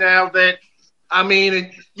fast now that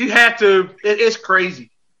you have to. It's crazy.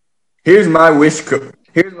 Here's my wish.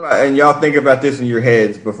 And y'all think about this in your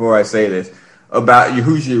heads before I say this about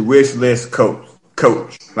who's your wish list coach.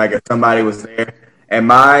 Like if somebody was there, and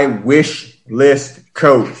my wish list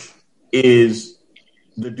coach is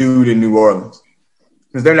the dude in New Orleans.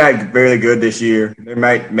 Because they're not very good this year. They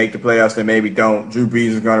might make the playoffs, they maybe don't. Drew Brees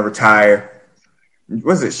is going to retire.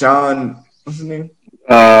 Was it Sean? What's his name?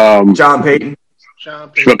 Sean Payton.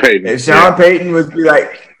 Sean Payton. If Sean Payton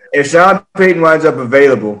if Sean Payton winds up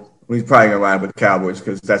available, he's probably going to wind up with the Cowboys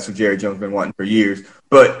because that's what Jerry Jones has been wanting for years.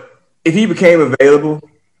 But if he became available,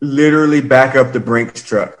 literally back up the Brinks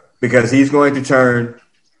truck because he's going to turn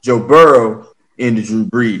Joe Burrow into Drew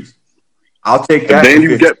Brees. I'll take that.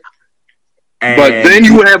 But then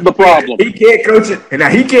you have the problem. He can't coach it, and now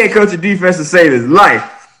he can't coach a defense to save his life,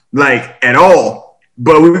 at all.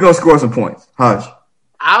 But we're gonna score some points, Hodge.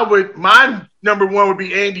 My number 1 would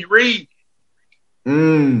be Andy Reid.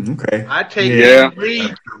 Okay. I take Andy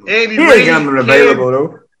Reid. Andy Reid ain't available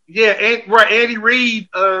though. Yeah, Andy Reid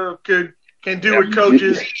can do with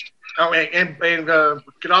coaches, and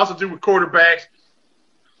can also do with quarterbacks.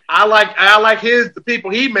 I like the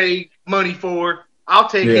people he made money for. I'll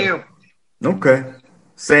take him. Okay.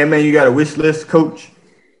 Sandman, you got a wish list coach?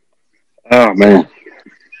 Oh, man.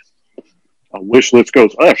 A wish list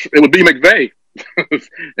coach. It would be McVay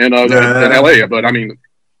in L.A., but,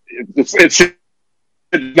 it's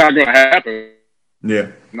not going to happen. Yeah.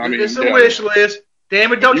 It's a wish list.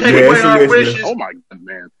 Damn it, don't take away our wishes. List. Oh, my God,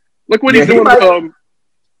 man. Look what he's doing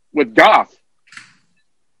with Goff.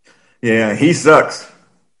 Yeah, he sucks.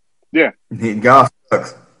 Yeah. Goff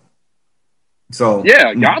sucks. So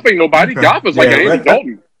Goff ain't nobody. Okay. Goff is like Andy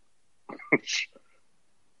Dalton.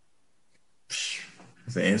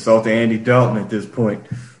 It's an insult to Andy Dalton at this point.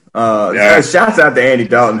 Shouts out to Andy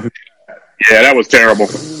Dalton. That was terrible.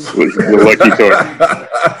 We're lucky to it.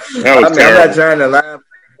 That was terrible. I'm not trying to laugh,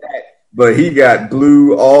 but he got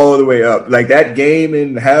blew all the way up. Like that game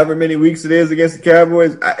in however many weeks it is against the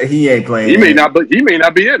Cowboys, he ain't playing. He may not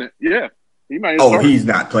be in it. Yeah. He's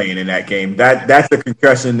not playing in that game. That's the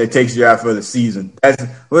concussion that takes you out for the season.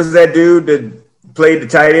 What's that dude that played the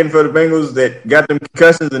tight end for the Bengals that got them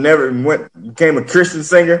concussions and never became a Christian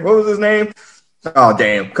singer? What was his name? Oh,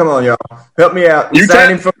 damn. Come on, y'all. Help me out.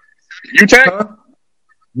 UTEC? Huh?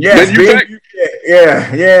 Yes,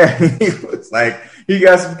 yeah. He was like, he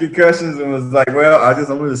got some concussions and was like, well, I'm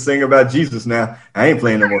going to sing about Jesus now. I ain't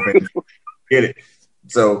playing no more things. Get it.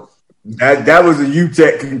 So that was a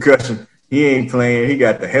UTEC concussion. He ain't playing. He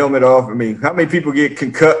got the helmet off. I mean, how many people get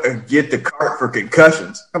the cart for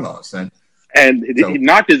concussions? Come on, son. And he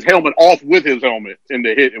knocked his helmet off with his helmet in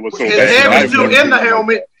the hit. It was so bad. His helmet still in the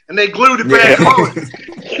helmet, and they glued it back on.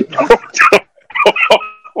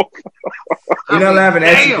 We're not laughing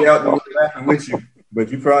at you, we're laughing with you. But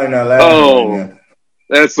you're probably not laughing. Oh, right now.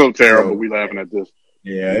 That's so terrible. We laughing at this.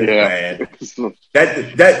 Yeah, it's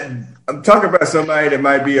bad. That I'm talking about somebody that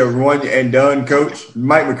might be a one and done coach.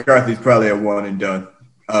 Mike McCarthy's probably a one and done.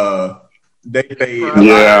 They paid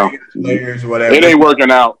players, whatever. It ain't working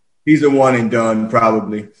out. He's a one and done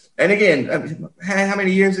probably. And again, how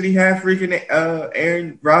many years did he have? Freaking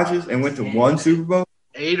Aaron Rodgers and went to one Super Bowl.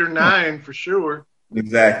 8 or 9 for sure.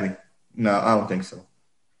 Exactly. No, I don't think so.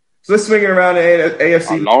 So let's swing it around the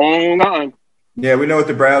AFC. A long time. Yeah, we know what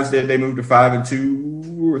the Browns did. They moved to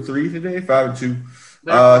 5-2 or 3 today. 5-2.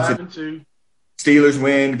 5-2. Steelers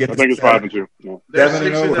win. I think it's 5-2.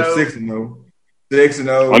 7-0 or 6-0.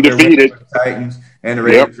 6-0. Undefeated. The Titans and the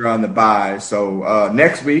Ravens are on the bye. So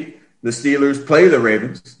next week the Steelers play the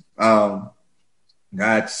Ravens.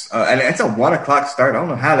 That's and it's a 1:00 start. I don't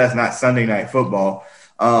know how that's not Sunday Night Football.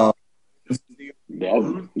 That's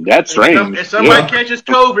strange. If somebody catches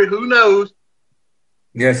COVID, who knows?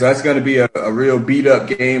 Yeah, so that's going to be a real beat-up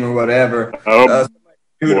game or whatever. The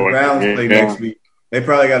Browns play next week. They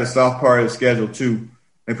probably got a soft part of the schedule, too.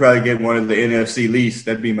 They probably get one of the NFC least.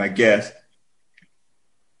 That'd be my guess.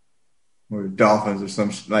 Or the Dolphins or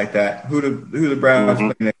something like that. Who the Browns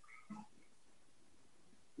play next week?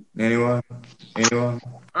 Anyone? Aren't the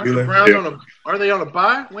Browns are they on a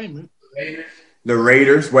bye? Wait a minute. The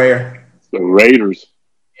Raiders, where? The Raiders.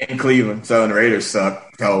 In Cleveland. So the Raiders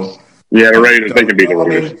suck. So yeah, the Raiders. They can beat the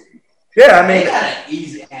Raiders. They got an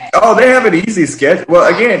easy. They have an easy schedule.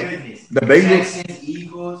 Well, again, the Bengals, Texans,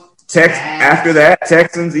 Eagles. After that,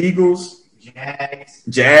 Texans, Eagles, Jags,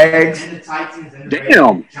 And the Titans and the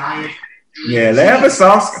Ravens, Giants. Yeah, they have a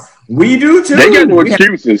soft. We do too. They got no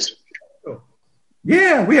excuses. We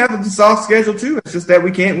have a soft schedule too. It's just that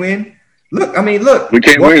we can't win. Look. We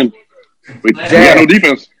can't win. We got no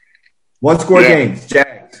defense. One-score games.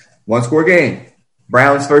 Jags. One-score game.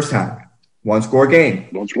 Browns first time. One-score game.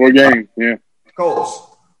 One-score game. Yeah. Colts.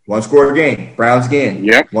 One-score game. Browns again.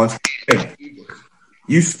 Yep. One-score game.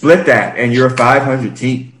 You split that, and you're a 500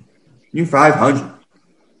 team. You're 500.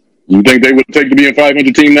 You think they would take to be a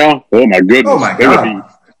 500 team now? Oh my goodness! Oh my god!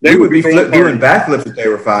 They would be doing backflips if they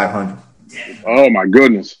were 500. Oh my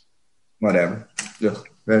goodness! Whatever.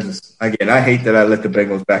 Again, I hate that I let the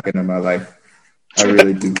Bengals back into my life. I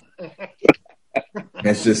really do.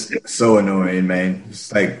 It's just so annoying, man.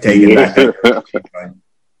 It's like taking back.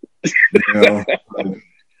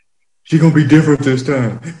 She gonna be different this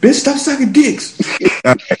time. Bitch, stop sucking dicks.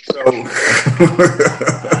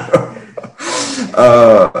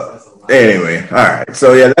 Anyway, all right.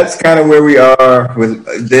 So yeah, that's kind of where we are with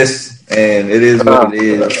this, and it is what it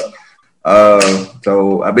is.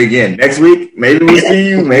 So I begin next week. Maybe we see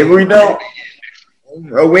you. Maybe we don't.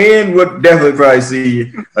 A win would definitely probably see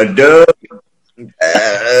you. A dub.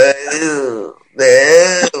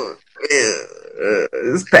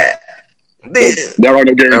 It's Pat. There are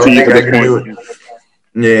no guarantees at this point.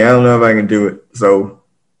 Yeah, I don't know if I can do it. So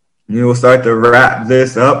we'll start to wrap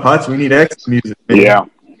this up. Hutch, we need extra music. Yeah.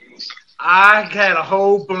 I had a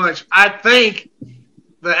whole bunch. I think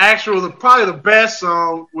probably the best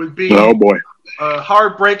song would be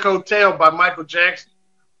Heartbreak Hotel by Michael Jackson.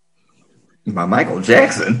 By Michael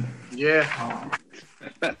Jackson? Yeah.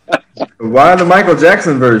 Why the Michael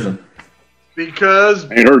Jackson version? Because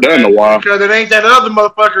ain't heard that in a while. Because it ain't that other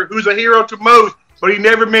motherfucker who's a hero to most, but he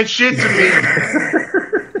never meant shit to me.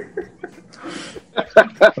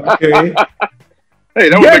 Okay. Hey,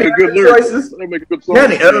 that would make a good lyric. That would make a good song. Yeah,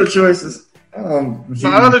 the other choices.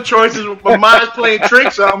 My other choices were mine's playing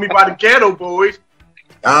tricks on me by the Ghetto Boys.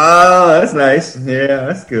 That's nice. Yeah,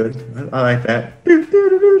 that's good. I like that.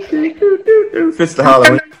 Fits the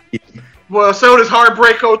Halloween. Well, so does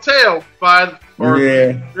Heartbreak Hotel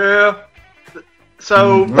yeah.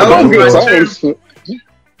 So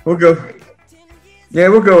we'll go. Yeah,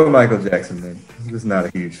 we'll go with Michael Jackson then. I'm just not a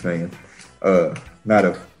huge fan. Not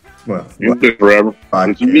a forever.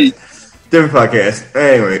 Different podcast.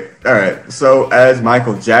 Anyway. All right. So as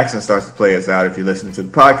Michael Jackson starts to play us out, if you're listening to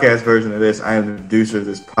the podcast version of this, I am the producer of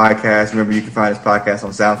this podcast. Remember, you can find this podcast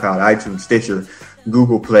on SoundCloud, iTunes, Stitcher,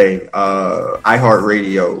 Google Play,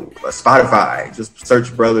 iHeartRadio, Spotify. Just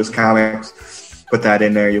search Brothers Comics. Put that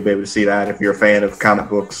in there. You'll be able to see that. If you're a fan of comic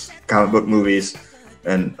books, comic book movies,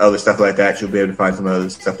 and other stuff like that, you'll be able to find some other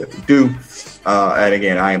stuff that we do. And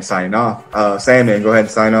again, I am signing off. Sandman, go ahead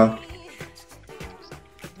and sign off.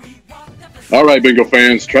 All right, Bengal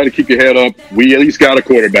fans, try to keep your head up. We at least got a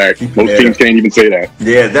quarterback. Most teams can't even say that.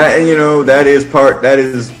 Yeah, that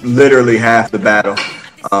is literally half the battle.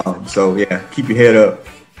 So yeah, keep your head up,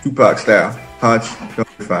 Tupac style. Punch,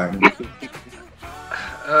 don't be fired.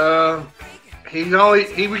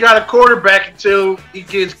 We got a quarterback until he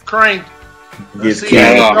gets cranked. Don't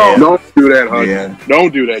do that, Hunt. Yeah.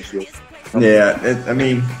 Don't do that shit. Yeah,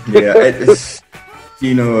 it's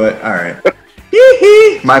you know what? All right.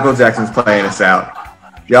 Michael Jackson's playing us out.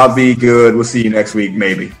 Y'all be good. We'll see you next week,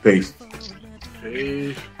 maybe. Peace.